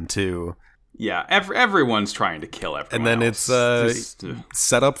them too. Yeah, everyone's trying to kill everyone. And then else. It's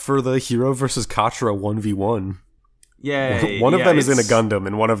set up for the Hiro versus Katra 1v1. Yay. One of them is in a Gundam,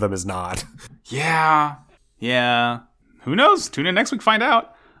 and one of them is not. Yeah. Who knows? Tune in next week, find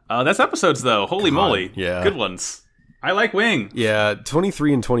out. That's episodes, though. Holy moly. Yeah. Good ones. I like Wing. Yeah,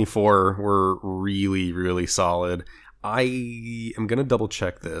 23 and 24 were really, really solid. I am going to double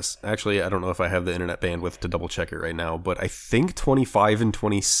check this. Actually, I don't know if I have the internet bandwidth to double check it right now, but I think 25 and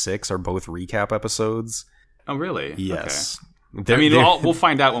 26 are both recap episodes. Oh, really? Yes. Okay. We'll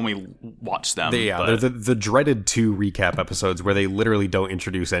find out when we watch them. They're the dreaded 2 recap episodes where they literally don't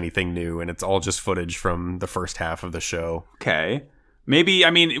introduce anything new, and it's all just footage from the first half of the show. Okay. Maybe,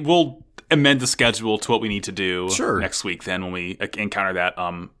 we'll amend the schedule to what we need to do next week then when we encounter that.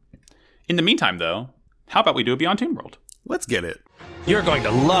 In the meantime, though, how about we do it Beyond Toon World? Let's get it. You're going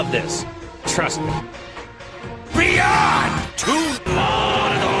to love this. Trust me. Beyond Toon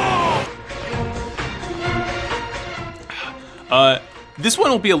World! This one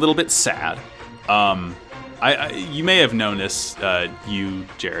will be a little bit sad. You may have known this, you,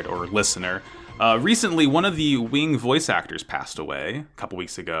 Jared, or listener. Recently, one of the Wing voice actors passed away a couple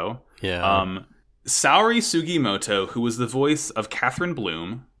weeks ago. Yeah. Saori Sugimoto, who was the voice of Catherine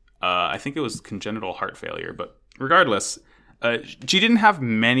Bloom. I think it was congenital heart failure, but regardless, she didn't have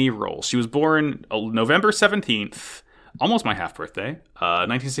many roles. She was born November 17th, almost my half birthday,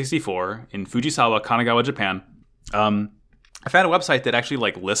 1964, in Fujisawa, Kanagawa, Japan. I found a website that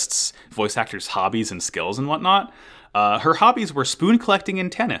actually lists voice actors' hobbies and skills and whatnot. Her hobbies were spoon collecting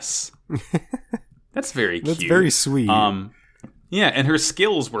and tennis. That's very cute. That's very sweet. Yeah, and her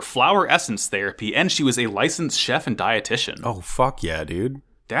skills were flower essence therapy, and she was a licensed chef and dietitian. Oh, fuck yeah, dude.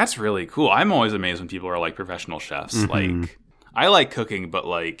 That's really cool. I'm always amazed when people are professional chefs. Mm-hmm. I like cooking, but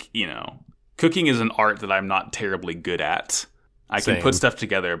cooking is an art that I'm not terribly good at. I can put stuff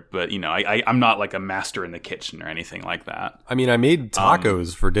together, but I'm not a master in the kitchen or anything like that. I made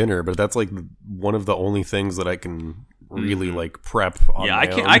tacos for dinner, but that's one of the only things that I can really like prep on Yeah,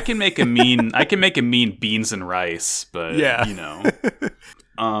 my own. I can make a mean beans and rice, but Yeah. you know.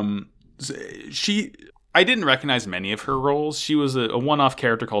 I didn't recognize many of her roles. She was a one-off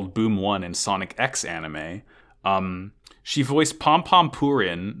character called Boom 1 in Sonic X anime. She voiced Pom Pom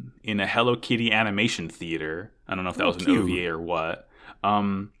Purin in a Hello Kitty animation theater. I don't know if that was an cute. OVA or what.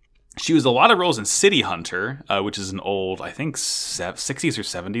 She was a lot of roles in City Hunter, which is an old, I think, 60s or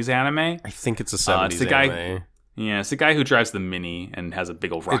 70s anime. I think it's a 70s it's the guy- anime. Yeah, it's the guy who drives the Mini and has a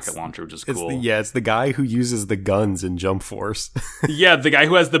big old rocket launcher, which is cool. It's the guy who uses the guns in Jump Force. Yeah, the guy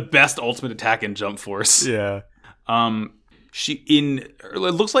who has the best ultimate attack in Jump Force. Yeah. It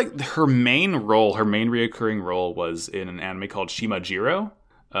looks like her main reoccurring role was in an anime called Shimajiro,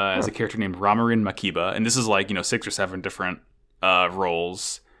 as a character named Ramarin Makiba, and this is like 6 or 7 different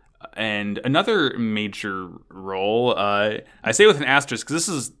roles. And another major role, I say with an asterisk because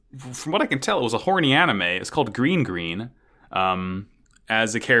this is, from what I can tell, it was a horny anime. It's called Green Green,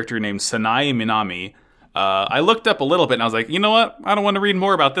 as a character named Sanae Minami. I looked up a little bit and I was like, you know what? I don't want to read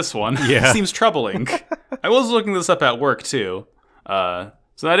more about this one. Yeah. It seems troubling. I was looking this up at work too, so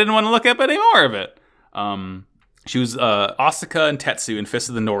I didn't want to look up any more of it. She was Asuka and Tetsu in Fist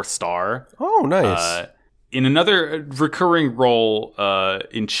of the North Star. Oh, nice. In another recurring role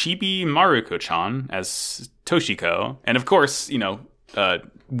in Chibi Maruko-chan as Toshiko. And of course,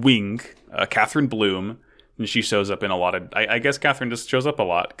 Wing, Catherine Bloom. And she shows up in a lot of... I guess Catherine just shows up a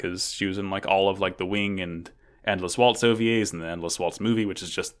lot because she was in like all of like the Wing and Endless Waltz OVAs and the Endless Waltz movie, which is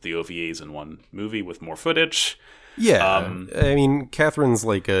just the OVAs in one movie with more footage. Yeah. I mean, Catherine's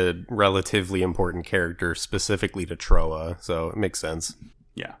like a relatively important character specifically to Troa, so it makes sense.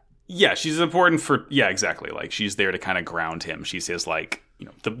 Yeah. Yeah, she's important for... Yeah, exactly. Like, she's there to kind of ground him. She's his, like,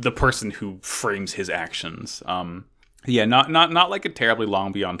 the person who frames his actions. Yeah, not like a terribly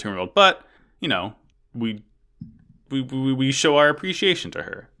long Beyond Two World, but, we show our appreciation to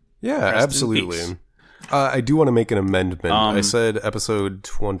her. Yeah, Rest in absolutely. peace. I do want to make an amendment. I said episode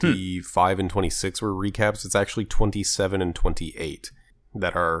 25 and 26 were recaps. It's actually 27 and 28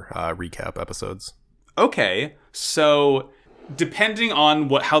 that are recap episodes. Okay, so... Depending on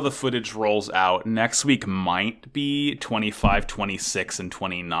how the footage rolls out, next week might be 25, 26, and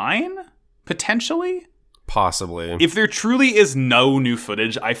 29, potentially? Possibly. If there truly is no new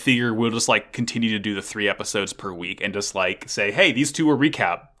footage, I figure we'll just, like, continue to do the 3 episodes per week and just, like, say, hey, these 2 were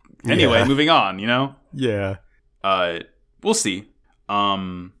recap. Anyway, Yeah. moving on, Yeah. We'll see.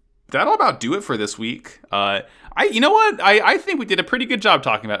 That'll about do it for this week. You know what? I think we did a pretty good job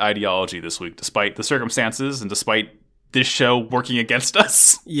talking about ideology this week, despite the circumstances and despite this show working against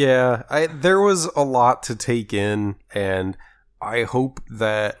us. Yeah, there was a lot to take in, and I hope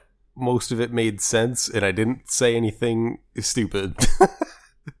that most of it made sense, and I didn't say anything stupid.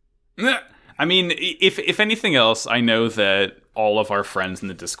 I mean, if anything else, I know that all of our friends in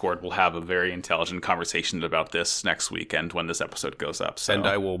the Discord will have a very intelligent conversation about this next weekend when this episode goes up. So. And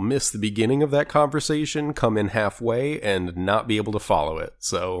I will miss the beginning of that conversation, come in halfway, and not be able to follow it.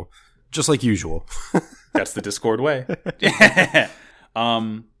 So, just like usual. That's the Discord way.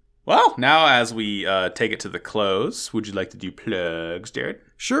 Well, now as we take it to the close, would you like to do plugs, Jared?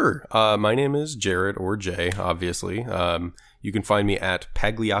 Sure. My name is Jared, or Jay, obviously. You can find me at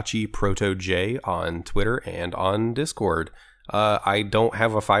Pagliacci Proto J on Twitter and on Discord. I don't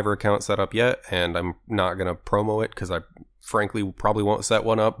have a Fiverr account set up yet, and I'm not going to promo it because I frankly probably won't set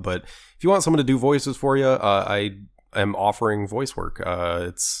one up. But if you want someone to do voices for you, I am offering voice work.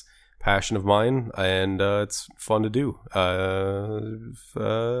 It's passion of mine, and it's fun to do.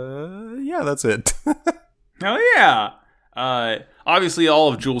 Yeah, that's it. Oh yeah. Obviously, all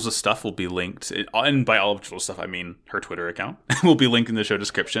of Jules' stuff will be linked, and by all of Jules' stuff, I mean her Twitter account will be linked in the show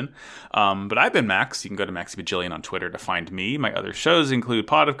description. But I've been Max. You can go to MaxyBajillion on Twitter to find me. My other shows include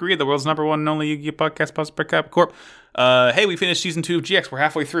Pod of Greed, the world's #1 and only Yu-Gi-Oh podcast, Pods Per Cap Corp. Hey, we finished season 2 of GX. We're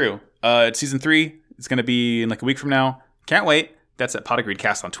halfway through. It's season 3. It's going to be in like a week from now. Can't wait. That's at Pod of Greed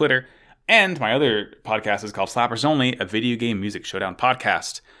Cast on Twitter. And my other podcast is called Slappers Only, a video game music showdown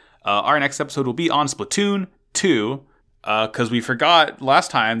podcast. Our next episode will be on Splatoon 2. Because we forgot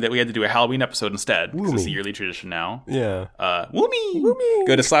last time that we had to do a Halloween episode instead. Because it's a yearly tradition now. Yeah. Woomy!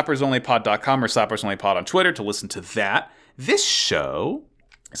 Go to slappersonlypod.com or slappersonlypod on Twitter to listen to that. This show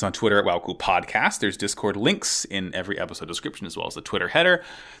is on Twitter at WowCoolPodcast. There's Discord links in every episode description as well as the Twitter header.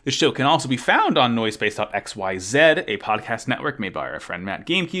 The show can also be found on Noisepace.xyz, a podcast network made by our friend Matt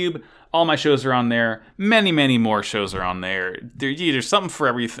GameCube. All my shows are on there. Many, many more shows are on there. There's something for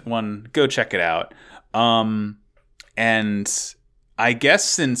everyone. Go check it out. And I guess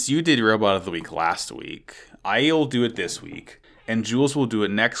since you did Robot of the Week last week, I'll do it this week. and Jules will do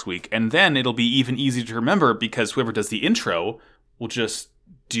it next week. And then it'll be even easier to remember because whoever does the intro will just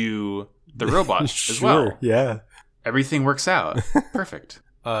do the robot as well. Yeah. Everything works out. Perfect.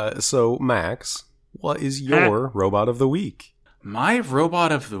 So, Max, what is your robot of the week? My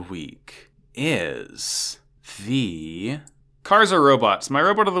robot of the week is the... Cars are robots. My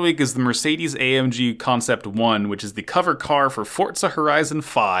robot of the week is the Mercedes-AMG Concept 1, which is the cover car for Forza Horizon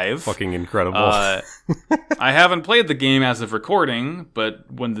 5. Fucking incredible. I haven't played the game as of recording, but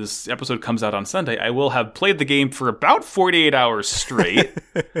when this episode comes out on Sunday, I will have played the game for about 48 hours straight.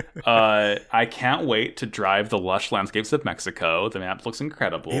 I can't wait to drive the lush landscapes of Mexico. The map looks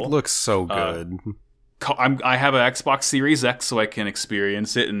incredible. It looks so good. I have an Xbox Series X, so I can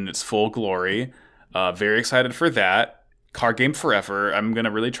experience it in its full glory. Very excited for that. Car game forever. I'm going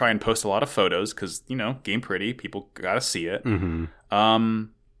to really try and post a lot of photos because, game pretty. People got to see it. Mm-hmm.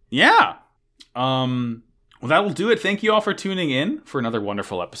 Yeah. Well, that will do it. Thank you all for tuning in for another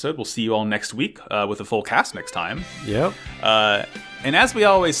wonderful episode. We'll see you all next week with a full cast next time. Yep. And as we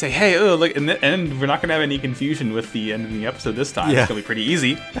always say, hey, look, and we're not going to have any confusion with the end of the episode this time. Yeah. It's going to be pretty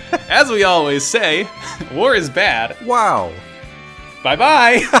easy. As we always say, war is bad. Wow.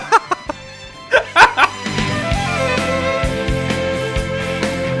 Bye-bye.